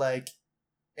to like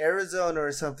Arizona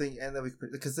or something, and then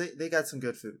because they got some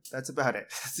good food. That's about it.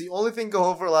 That's the only thing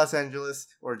going for Los Angeles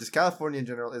or just California in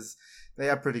general is they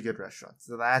have pretty good restaurants.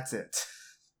 So that's it.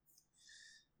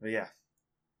 But yeah.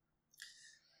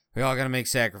 We all gotta make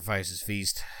sacrifices,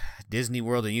 Feast. Disney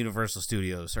World and Universal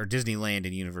Studios, or Disneyland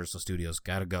and Universal Studios,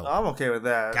 gotta go. I'm okay with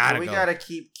that. We gotta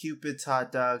keep Cupid's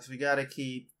hot dogs. We gotta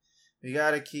keep.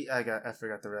 I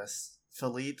forgot the rest.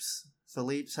 Philippe's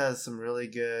has some really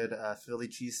good Philly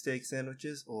cheesesteak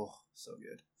sandwiches. Oh, so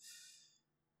good.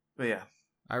 But yeah.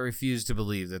 I refuse to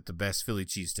believe that the best Philly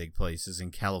cheesesteak place is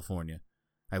in California.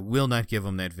 I will not give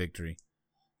them that victory.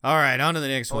 All right, on to the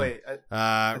next one. Wait,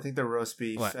 I think the roast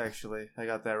beef, what? Actually. I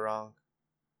got that wrong.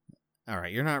 All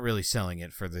right, you're not really selling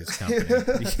it for this company.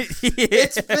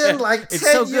 It's been like 10 years.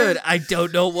 It's so good, I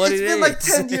don't know what it is. It's been like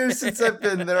 10 years since I've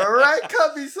been there, all right?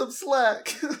 Cut me some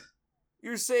slack.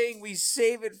 You're saying we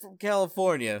save it from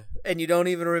California, and you don't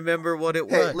even remember what it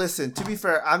was. Hey, listen, to be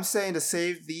fair, I'm saying to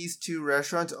save these two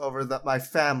restaurants over my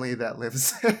family that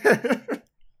lives there.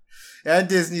 And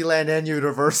Disneyland and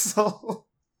Universal.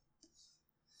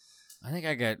 I think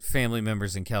I got family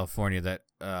members in California that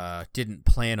didn't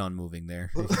plan on moving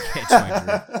there.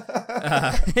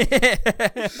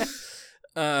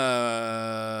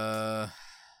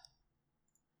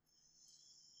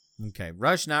 Okay,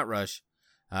 Rush, not Rush.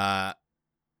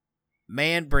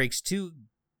 Man breaks 2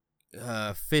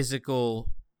 physical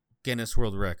Guinness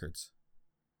World Records.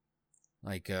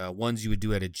 Like ones you would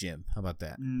do at a gym. How about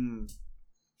that?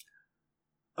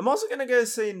 I'm also going to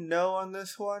say no on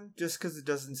this one, just because it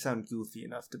doesn't sound goofy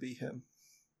enough to be him.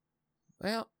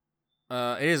 Well,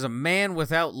 it is a man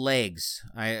without legs.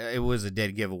 It was a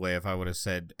dead giveaway if I would have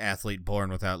said athlete born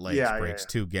without legs breaks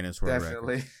 2 Guinness World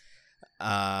Records.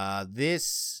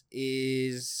 This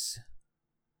is...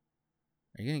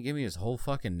 Are you going to give me his whole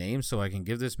fucking name so I can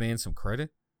give this man some credit?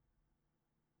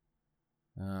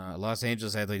 Los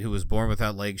Angeles athlete who was born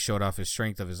without legs showed off his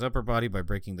strength of his upper body by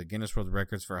breaking the Guinness World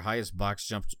Records for highest box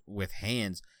jumps with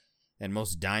hands and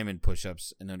most diamond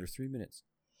push-ups in under 3 minutes.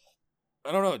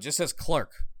 I don't know. It just says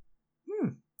Clark.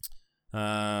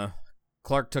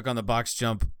 Clark took on the box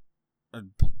jump.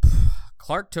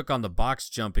 Clark took on the box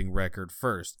jumping record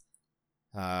first,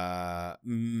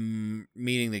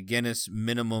 meeting the Guinness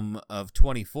minimum of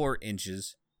 24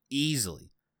 inches easily.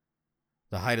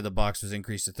 The height of the box was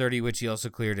increased to 30, which he also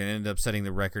cleared and ended up setting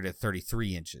the record at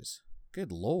 33 inches. Good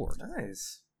lord.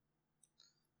 Nice.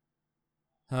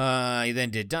 He then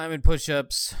did diamond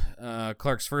push-ups.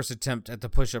 Clark's first attempt at the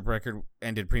push-up record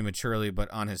ended prematurely,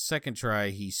 but on his second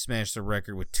try, he smashed the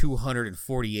record with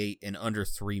 248 in under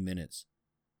 3 minutes.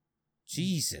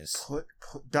 Jesus.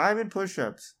 Diamond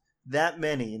push-ups. That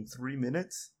many in 3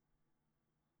 minutes?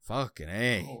 Fucking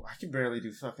A. Oh, I can barely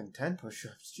do fucking 10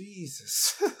 push-ups.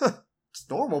 Jesus. It's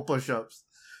normal push-ups.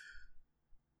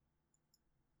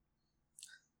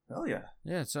 Oh, yeah.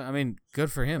 Yeah, so, I mean, good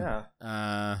for him.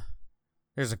 Yeah.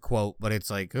 There's a quote, but it's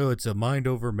like, oh, it's a mind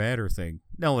over matter thing.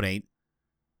 No, it ain't.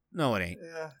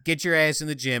 Yeah. Get your ass in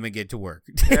the gym and get to work.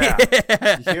 Yeah.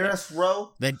 You hear us,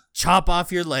 Ro? Then chop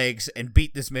off your legs and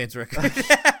beat this man's record.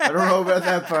 I don't know about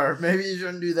that part. Maybe you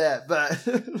shouldn't do that, but...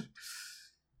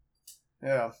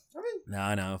 yeah. I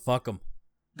mean... No, fuck him.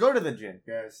 Go to the gym,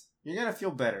 guys. You're going to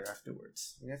feel better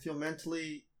afterwards. You're going to feel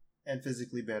mentally and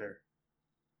physically better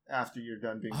after you're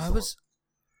done being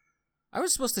I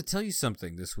was supposed to tell you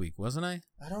something this week, wasn't I?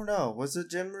 I don't know. Was it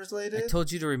gym related? I told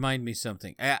you to remind me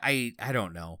something. I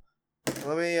don't know.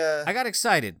 Let me. I got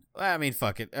excited. I mean,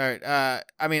 fuck it. All right.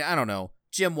 I mean, I don't know.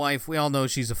 Gym wife. We all know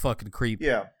she's a fucking creep.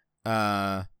 Yeah.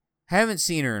 Haven't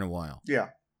seen her in a while.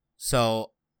 Yeah.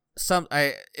 So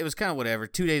it was kind of whatever.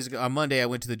 2 days ago, on Monday, I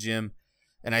went to the gym,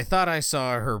 and I thought I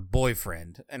saw her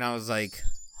boyfriend, and I was like,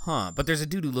 huh. But there's a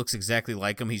dude who looks exactly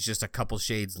like him. He's just a couple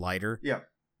shades lighter. Yeah.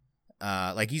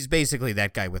 Like he's basically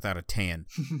that guy without a tan,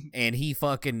 and he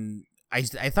fucking. I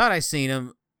thought I seen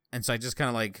him, and so I just kind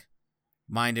of like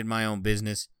minded my own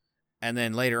business, and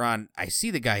then later on, I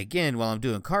see the guy again while I'm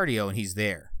doing cardio, and he's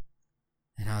there,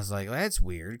 and I was like, well, that's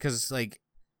weird, because like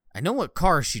I know what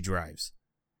car she drives,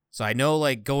 so I know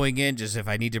like going in just if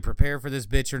I need to prepare for this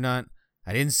bitch or not.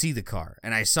 I didn't see the car,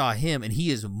 and I saw him, and he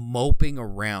is moping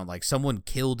around like someone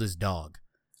killed his dog.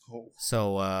 Oh.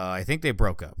 So I think they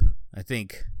broke up. I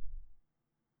think.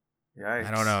 Yikes.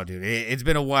 I don't know, dude. It's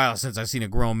been a while since I've seen a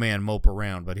grown man mope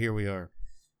around, but here we are.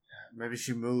 Maybe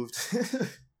she moved.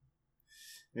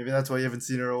 Maybe that's why you haven't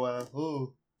seen her in a while.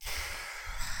 Ooh.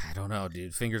 I don't know,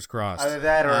 dude. Fingers crossed. Either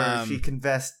that or she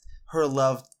confessed her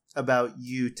love about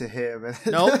you to him.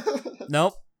 Nope.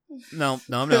 No. All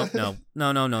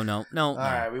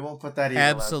right, we won't put that evil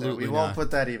Absolutely out there. We not. won't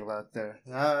put that evil out there.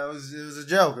 It was a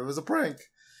joke. It was a prank.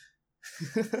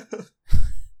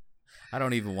 I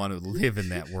don't even want to live in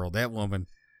that world. That woman.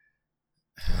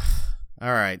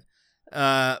 All right.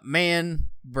 Man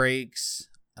breaks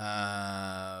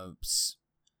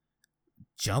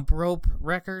jump rope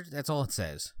record. That's all it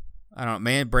says. I don't know.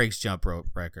 Man breaks jump rope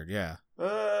record. Yeah.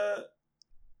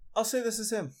 I'll say this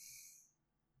is him.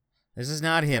 This is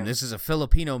not him. This is a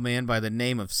Filipino man by the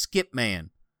name of Skip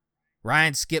Man.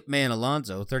 Ryan Skip Man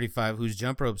Alonzo, 35, whose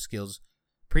jump rope skills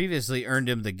previously earned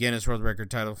him the Guinness World Record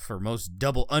title for most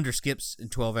double underskips in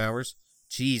 12 hours.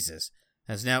 Jesus.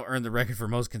 Has now earned the record for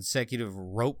most consecutive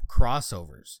rope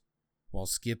crossovers while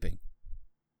skipping.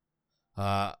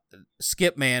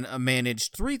 Skip Man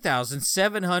managed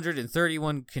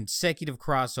 3,731 consecutive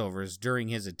crossovers during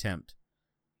his attempt,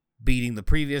 beating the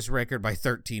previous record by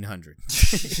 1,300.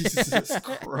 Jesus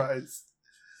Christ.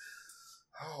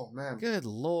 Oh, man. Good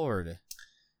Lord.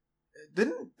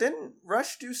 Didn't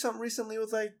Rush do something recently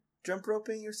with, like, jump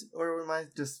roping? Or am I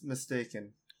just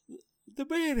mistaken? The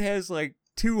man has, like,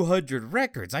 200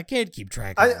 records. I can't keep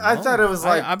track of them. I thought it was,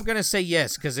 like... I'm going to say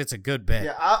yes, because it's a good bet.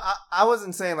 Yeah, I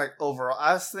wasn't saying, like, overall.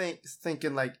 I was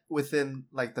thinking, like, within,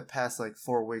 like, the past, like,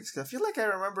 4 weeks. 'Cause I feel like I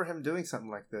remember him doing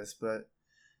something like this, but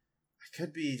I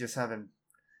could be just having...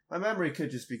 My memory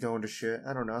could just be going to shit.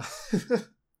 I don't know.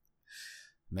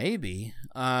 Maybe.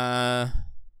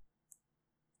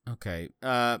 Okay.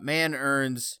 Man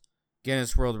earns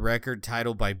Guinness World Record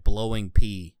title by blowing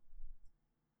pee.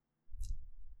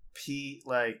 Pee,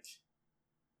 like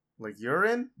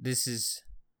urine? This is...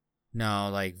 No,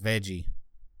 like veggie.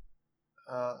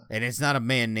 And it's not a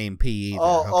man named P either.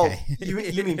 Oh, okay.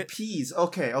 you mean peas?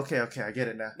 Okay, I get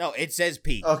it now. No, it says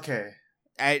P. Okay.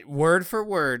 Word for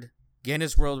word,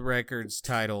 Guinness World Records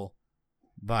title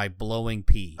by blowing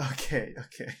P. Okay.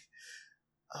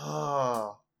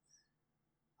 Oh,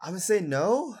 I'm gonna say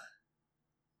no.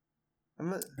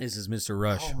 This is Mr.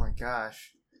 Rush. Oh my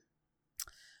gosh.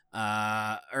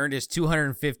 Earned his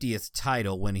 250th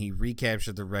title when he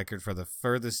recaptured the record for the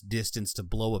furthest distance to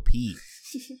blow a pea.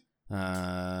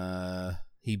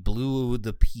 He blew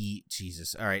the pea.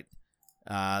 Jesus. All right.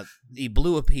 He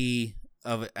blew a pea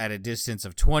at a distance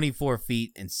of 24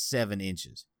 feet and 7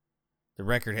 inches. The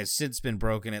record has since been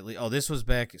broken at least. Oh, this was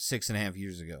back 6.5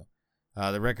 years ago.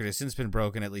 The record has since been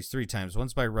broken at least 3 times.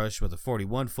 Once by Rush with a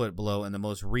 41-foot blow, and the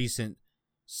most recent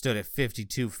stood at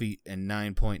 52 feet and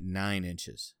 9.9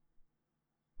 inches.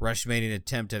 Rush made an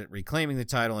attempt at reclaiming the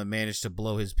title and managed to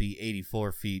blow his pea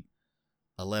 84 feet,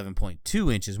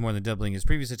 11.2 inches, more than doubling his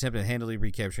previous attempt at handily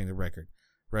recapturing the record.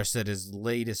 Rush said his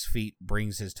latest feat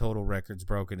brings his total records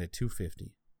broken to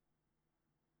 250.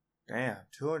 Damn,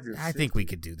 250. I think we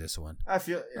could do this one. I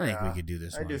think we could do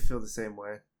this one. I do feel the same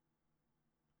way.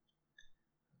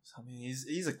 I mean,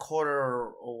 he's a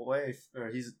quarter away, or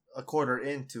he's a quarter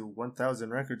into 1,000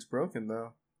 records broken,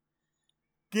 though.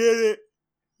 Get it?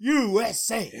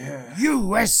 USA! Yeah.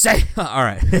 USA! All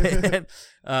right.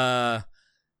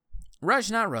 Rush,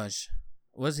 not Rush.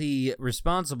 Was he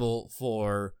responsible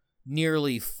for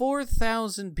nearly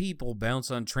 4,000 people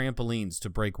bounce on trampolines to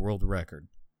break world record?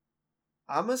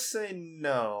 I'm going to say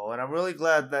no, and I'm really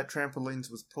glad that trampolines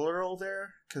was plural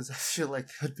there, because I feel like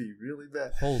that'd be really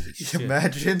bad. Holy shit.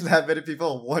 Imagine that many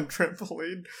people on one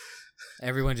trampoline.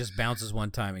 Everyone just bounces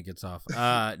one time and gets off.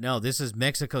 No, this is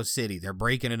Mexico City. They're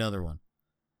breaking another one.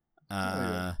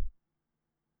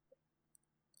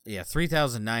 Yeah,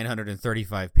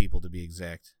 3,935 people to be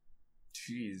exact.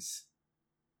 Jeez.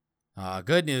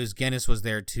 Good news, Guinness was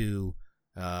there to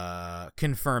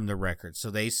confirm the record.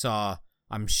 So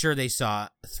I'm sure they saw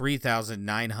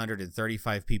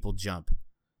 3,935 people jump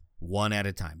one at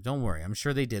a time. Don't worry, I'm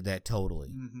sure they did that totally.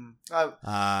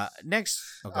 Next.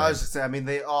 Okay. I was just saying, I mean,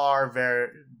 they are very,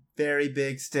 very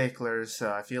big sticklers,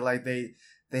 so I feel like they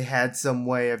had some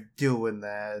way of doing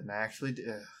that, and actually,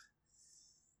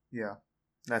 yeah,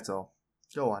 that's all.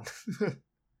 Go on.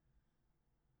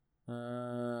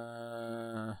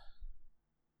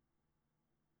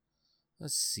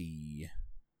 Let's see.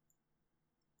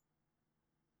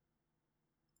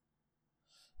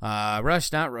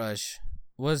 Rush, not Rush.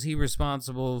 Was he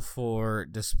responsible for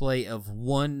display of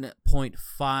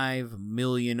 1.5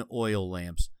 million oil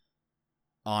lamps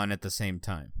on at the same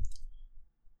time?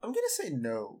 I'm going to say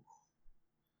no.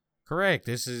 Correct.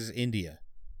 This is India.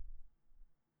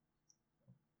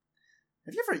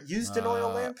 Have you ever used an oil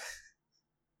lamp?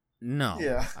 No.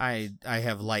 Yeah. I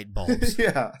have light bulbs.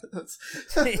 Yeah.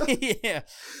 Yeah.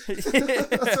 That's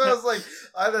why I was like,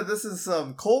 either this is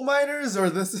some coal miners or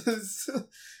this is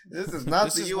not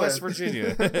this the is US. West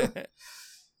Virginia.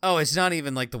 Oh, it's not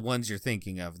even like the ones you're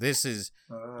thinking of. This is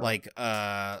like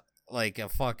a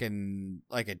fucking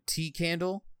like a tea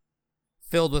candle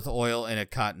filled with oil and a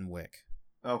cotton wick.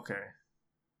 Okay.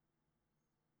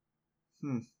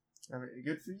 I mean,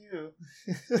 good for you.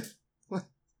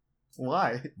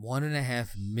 Why?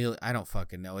 1.5 million. I don't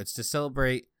fucking know. It's to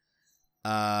celebrate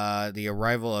the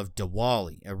arrival of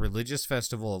Diwali, a religious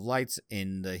festival of lights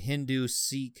in the Hindu,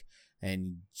 Sikh,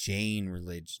 and Jain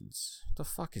religions. What the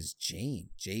fuck is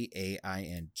Jain? Jain?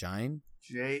 Jain?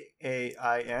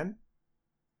 Jain?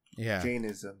 Yeah.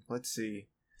 Jainism. Let's see.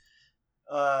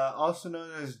 Also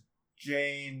known as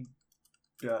Jain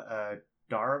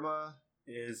Dharma,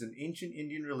 is an ancient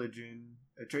Indian religion.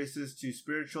 It traces to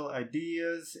spiritual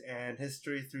ideas and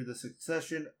history through the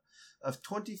succession of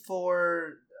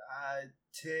 24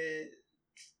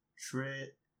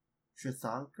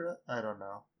 Tirthankara? I don't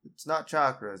know. It's not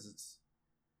chakras. It's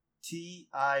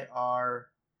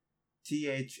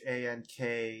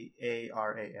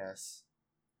Tirthankaras.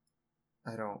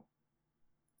 I don't.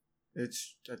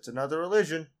 It's another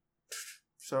religion.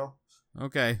 So.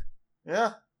 Okay.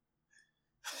 Yeah.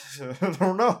 I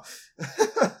don't know.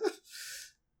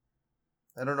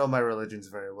 I don't know my religions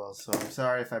very well, so I'm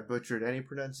sorry if I butchered any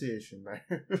pronunciation there.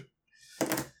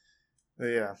 But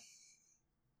yeah.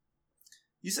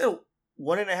 You said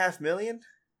 1.5 million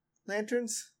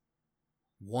lanterns?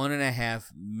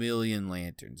 1.5 million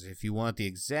lanterns. If you want the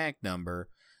exact number,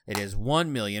 it is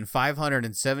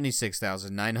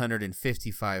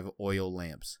 1,576,955 oil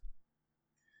lamps.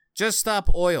 Just stop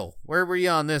oil. Where were you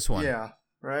on this one? Yeah,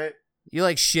 right? You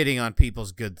like shitting on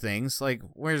people's good things. Like,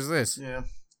 where's this? Yeah.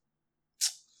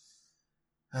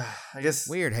 I guess.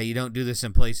 Weird how you don't do this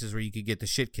in places where you could get the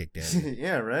shit kicked out of you.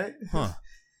 Yeah, right? Huh.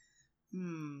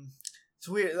 It's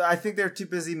weird. I think they're too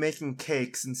busy making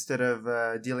cakes instead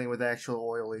of dealing with actual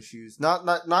oil issues. Not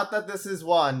that this is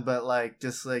one, but like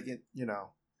just like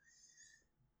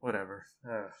whatever.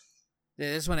 Yeah,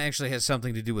 this one actually has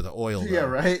something to do with the oil. Yeah, though.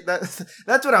 right. That's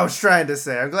what I was trying to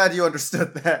say. I'm glad you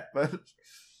understood that, but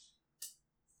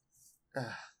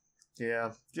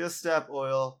yeah, just stop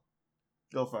oil.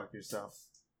 Go fuck yourself.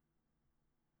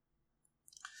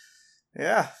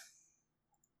 Yeah.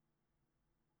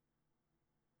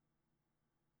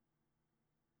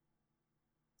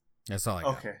 That's all I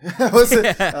got. Okay. I was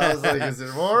like, is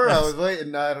there more? I was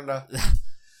waiting. No, I don't know.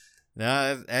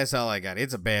 No, that's all I got.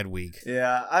 It's a bad week.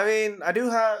 Yeah, I mean, I do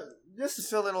have, just to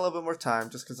fill in a little bit more time,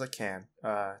 just because I can.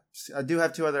 I do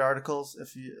have 2 other articles,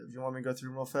 if you want me to go through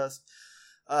them real fast.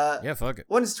 Yeah, fuck it.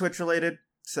 One is Twitch related,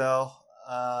 so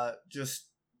just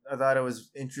I thought it was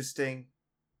interesting,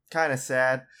 kind of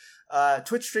sad.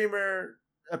 Twitch streamer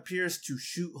appears to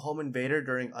shoot home invader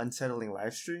during unsettling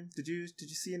live stream. Did you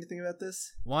see anything about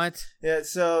this? What? Yeah,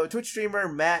 so Twitch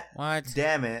streamer Matt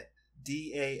Dammit,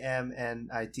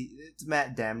 Damnit, it's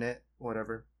Matt Damnit,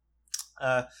 whatever,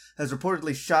 has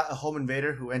reportedly shot a home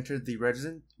invader who entered the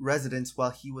residence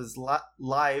while he was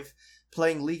live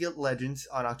playing League of Legends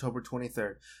on October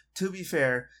 23rd. To be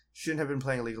fair, shouldn't have been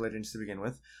playing League of Legends to begin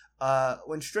with.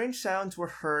 When strange sounds were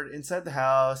heard inside the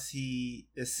house, he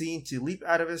is seen to leap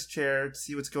out of his chair to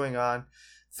see what's going on.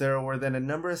 There were then a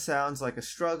number of sounds like a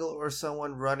struggle or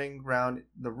someone running around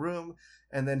the room,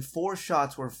 and then 4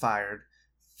 shots were fired.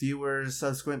 Viewers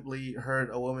subsequently heard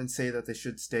a woman say that they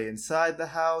should stay inside the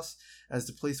house, as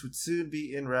the police would soon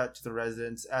be en route to the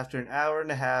residence. After an hour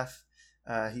and a half,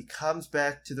 he comes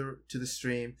back to the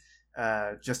stream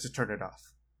just to turn it off.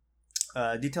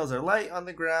 Details are light on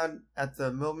the ground at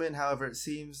the moment. However, it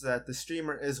seems that the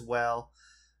streamer is well.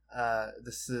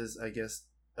 This is, I guess,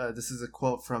 this is a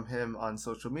quote from him on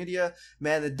social media.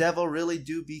 Man, the devil really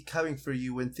do be coming for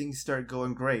you when things start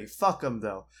going great. Fuck him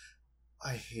though.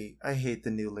 I hate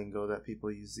the new lingo that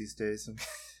people use these days.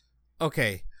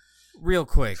 Okay, real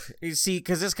quick. You see,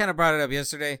 because this kind of brought it up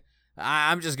yesterday.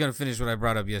 I'm just gonna finish what I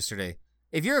brought up yesterday.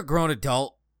 If you're a grown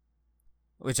adult,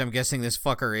 which I'm guessing this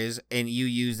fucker is, and you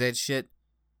use that shit,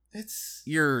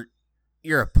 you're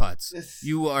a putz.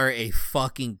 You are a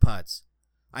fucking putz.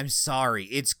 I'm sorry.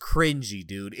 It's cringy,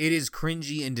 dude. It is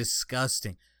cringy and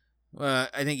disgusting.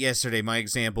 I think yesterday my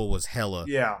example was hella.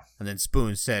 Yeah. And then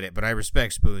Spoon said it, but I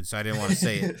respect Spoon, so I didn't want to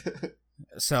say it.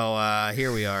 So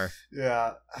here we are.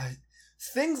 Yeah.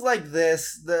 Things like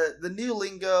this, the new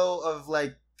lingo of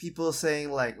like people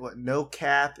saying like what no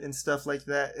cap and stuff like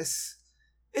that, it's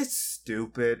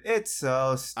stupid. It's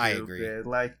so stupid. I agree.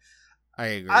 Like I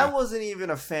agree. I wasn't even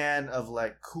a fan of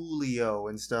like Coolio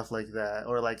and stuff like that,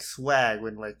 or like Swag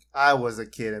when like I was a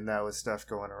kid and that was stuff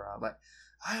going around. Like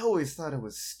I always thought it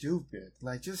was stupid.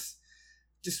 Like just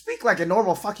speak like a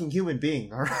normal fucking human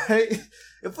being, all right?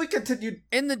 If we continue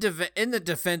in the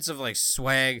defense of like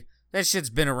Swag, that shit's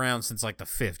been around since like the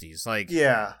 50s. Like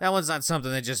yeah, that one's not something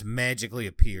that just magically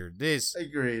appeared.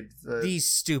 Agreed. These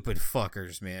stupid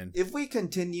fuckers, man. If we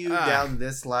continue down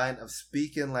this line of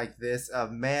speaking like this,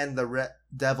 of man, the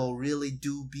devil really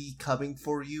do be coming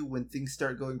for you when things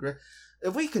start going great.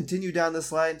 If we continue down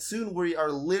this line, soon we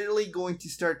are literally going to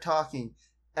start talking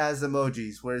as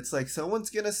emojis, where it's like someone's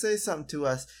gonna say something to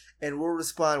us and we'll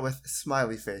respond with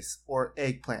smiley face or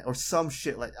eggplant or some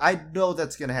shit. Like I know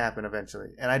that's gonna happen eventually,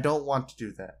 and I don't want to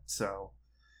do that. So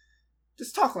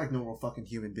just talk like normal fucking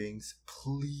human beings,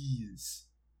 please.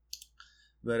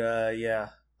 But yeah,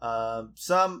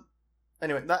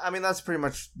 anyway. That's pretty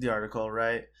much the article,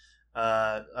 right?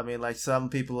 Like some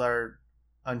people are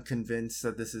unconvinced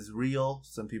that this is real.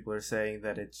 Some people are saying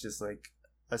that it's just like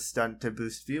a stunt to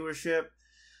boost viewership.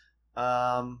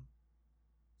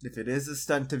 If it is a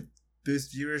stunt to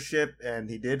boost viewership and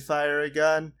he did fire a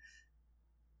gun,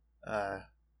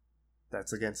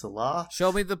 that's against the law.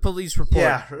 Show me the police report.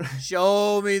 Yeah.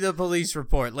 Show me the police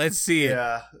report. Let's see it.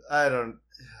 Yeah, I don't.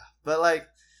 But like,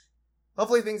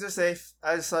 hopefully things are safe.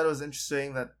 I just thought it was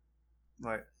interesting that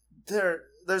like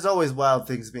there's always wild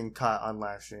things being caught on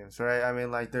live streams, right? I mean,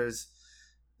 like there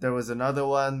was another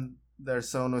one. There's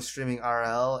someone was streaming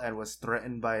RL and was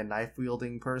threatened by a knife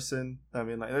wielding person. I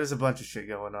mean, like there's a bunch of shit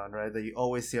going on, right? That you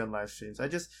always see on live streams. I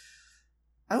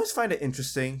always find it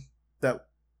interesting that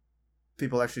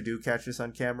people actually do catch this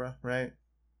on camera, right?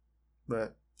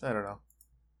 But I don't know.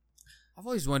 I've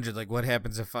always wondered, like, what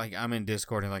happens if like I'm in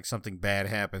Discord and like something bad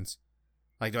happens.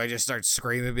 Like, do I just start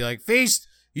screaming and be like, Feast,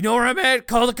 you know where I'm at?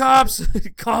 Call the cops!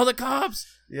 Call the cops!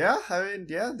 Yeah, I mean,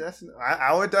 yeah, definitely.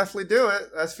 I would definitely do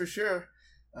it. That's for sure.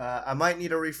 I might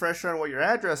need a refresher on what your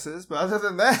address is, but other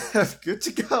than that, I'm good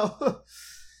to go.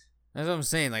 That's what I'm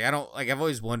saying. Like, I've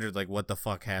always wondered, like, what the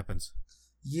fuck happens.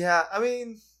 Yeah, I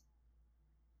mean,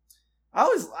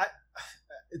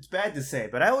 it's bad to say,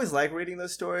 but I always like reading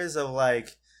those stories of,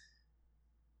 like,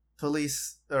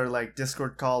 police or, like,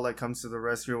 Discord call that comes to the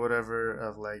rescue or whatever,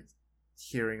 of, like,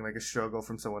 hearing, like, a struggle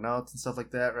from someone else and stuff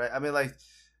like that, right? I mean, like,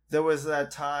 there was that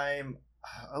time,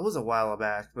 it was a while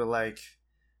back, but, like,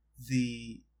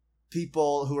 the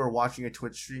people who were watching a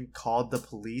Twitch stream called the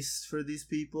police for these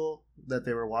people that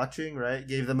they were watching, right?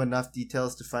 Gave them enough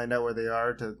details to find out where they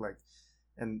are to, like,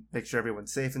 and make sure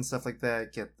everyone's safe and stuff like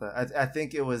that. I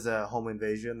think it was a home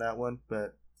invasion, that one,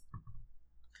 but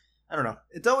I don't know.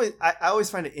 It's always I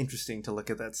always find it interesting to look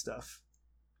at that stuff,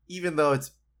 even though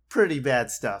it's pretty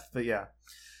bad stuff. But yeah,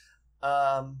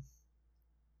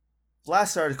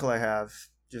 last article I have,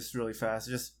 just really fast.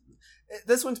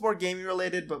 This one's more gaming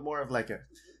related, but more of like a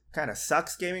kind of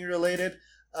sucks gaming related.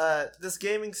 This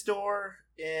gaming store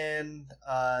in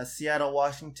Seattle,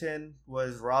 Washington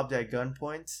was robbed at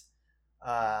gunpoint.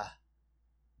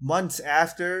 Months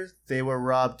after they were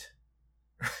robbed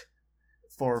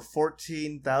for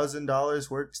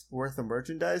 $14,000 worth of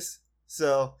merchandise.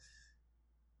 So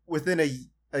within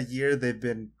a year, they've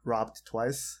been robbed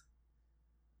twice.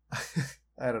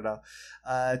 I don't know.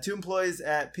 2 employees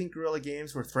at Pink Gorilla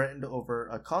Games were threatened over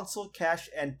a console cache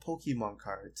and Pokemon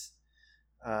cards.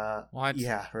 What?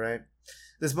 Yeah, right.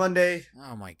 This Monday,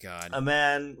 oh my god, a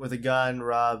man with a gun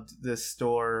robbed this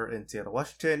store in Seattle,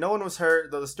 Washington. No one was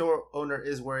hurt, though the store owner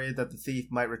is worried that the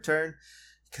thief might return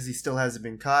because he still hasn't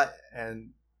been caught,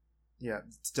 and yeah,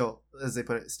 still, as they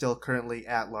put it, still currently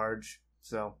at large.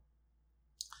 So,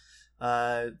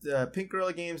 the Pink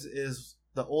Gorilla Games is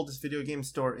the oldest video game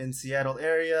store in Seattle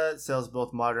area. It sells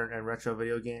both modern and retro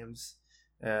video games,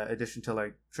 addition to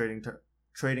like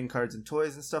trading cards and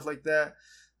toys and stuff like that.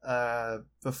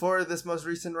 Before this most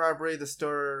recent robbery,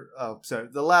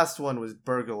 the last one was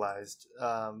burglarized,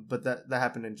 but that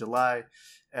happened in July,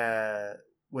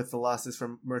 with the losses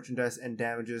from merchandise and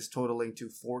damages totaling to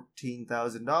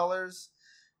 $14,000.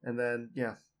 And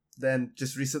then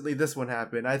just recently this one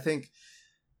happened. I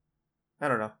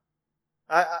don't know.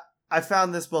 I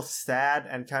found this both sad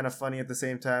and kind of funny at the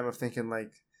same time, of thinking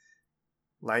like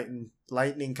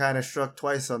lightning kind of struck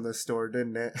twice on this store,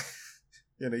 didn't it?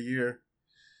 In a year.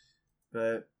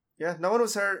 But yeah, no one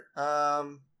was hurt.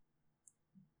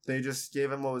 They just gave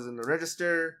him what was in the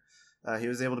register. He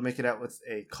was able to make it out with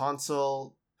a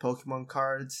console, Pokemon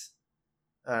cards,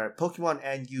 Pokemon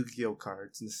and Yu-Gi-Oh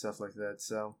cards and stuff like that.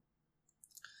 So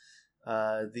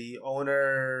the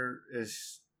owner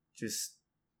is just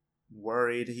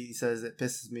worried. He says it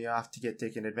pisses me off to get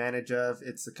taken advantage of.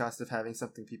 It's the cost of having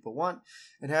something people want,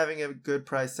 and having a good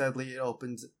price, sadly, it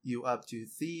opens you up to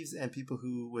thieves and people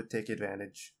who would take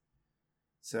advantage.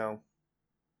 So,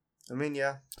 I mean,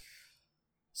 yeah.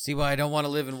 See why I don't want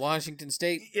to live in Washington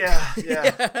State? Yeah.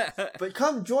 But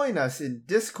come join us in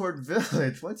Discord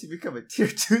Village once you become a tier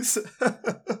 2.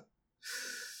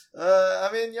 I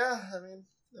mean,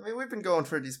 we've been going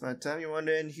for a decent amount of time. You want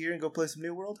to end here and go play some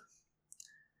New World?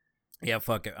 Yeah,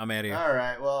 fuck it. I'm out of here. All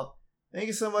right. Well, thank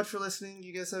you so much for listening.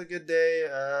 You guys have a good day.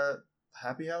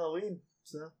 Happy Halloween.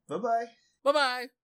 So, bye-bye. Bye-bye.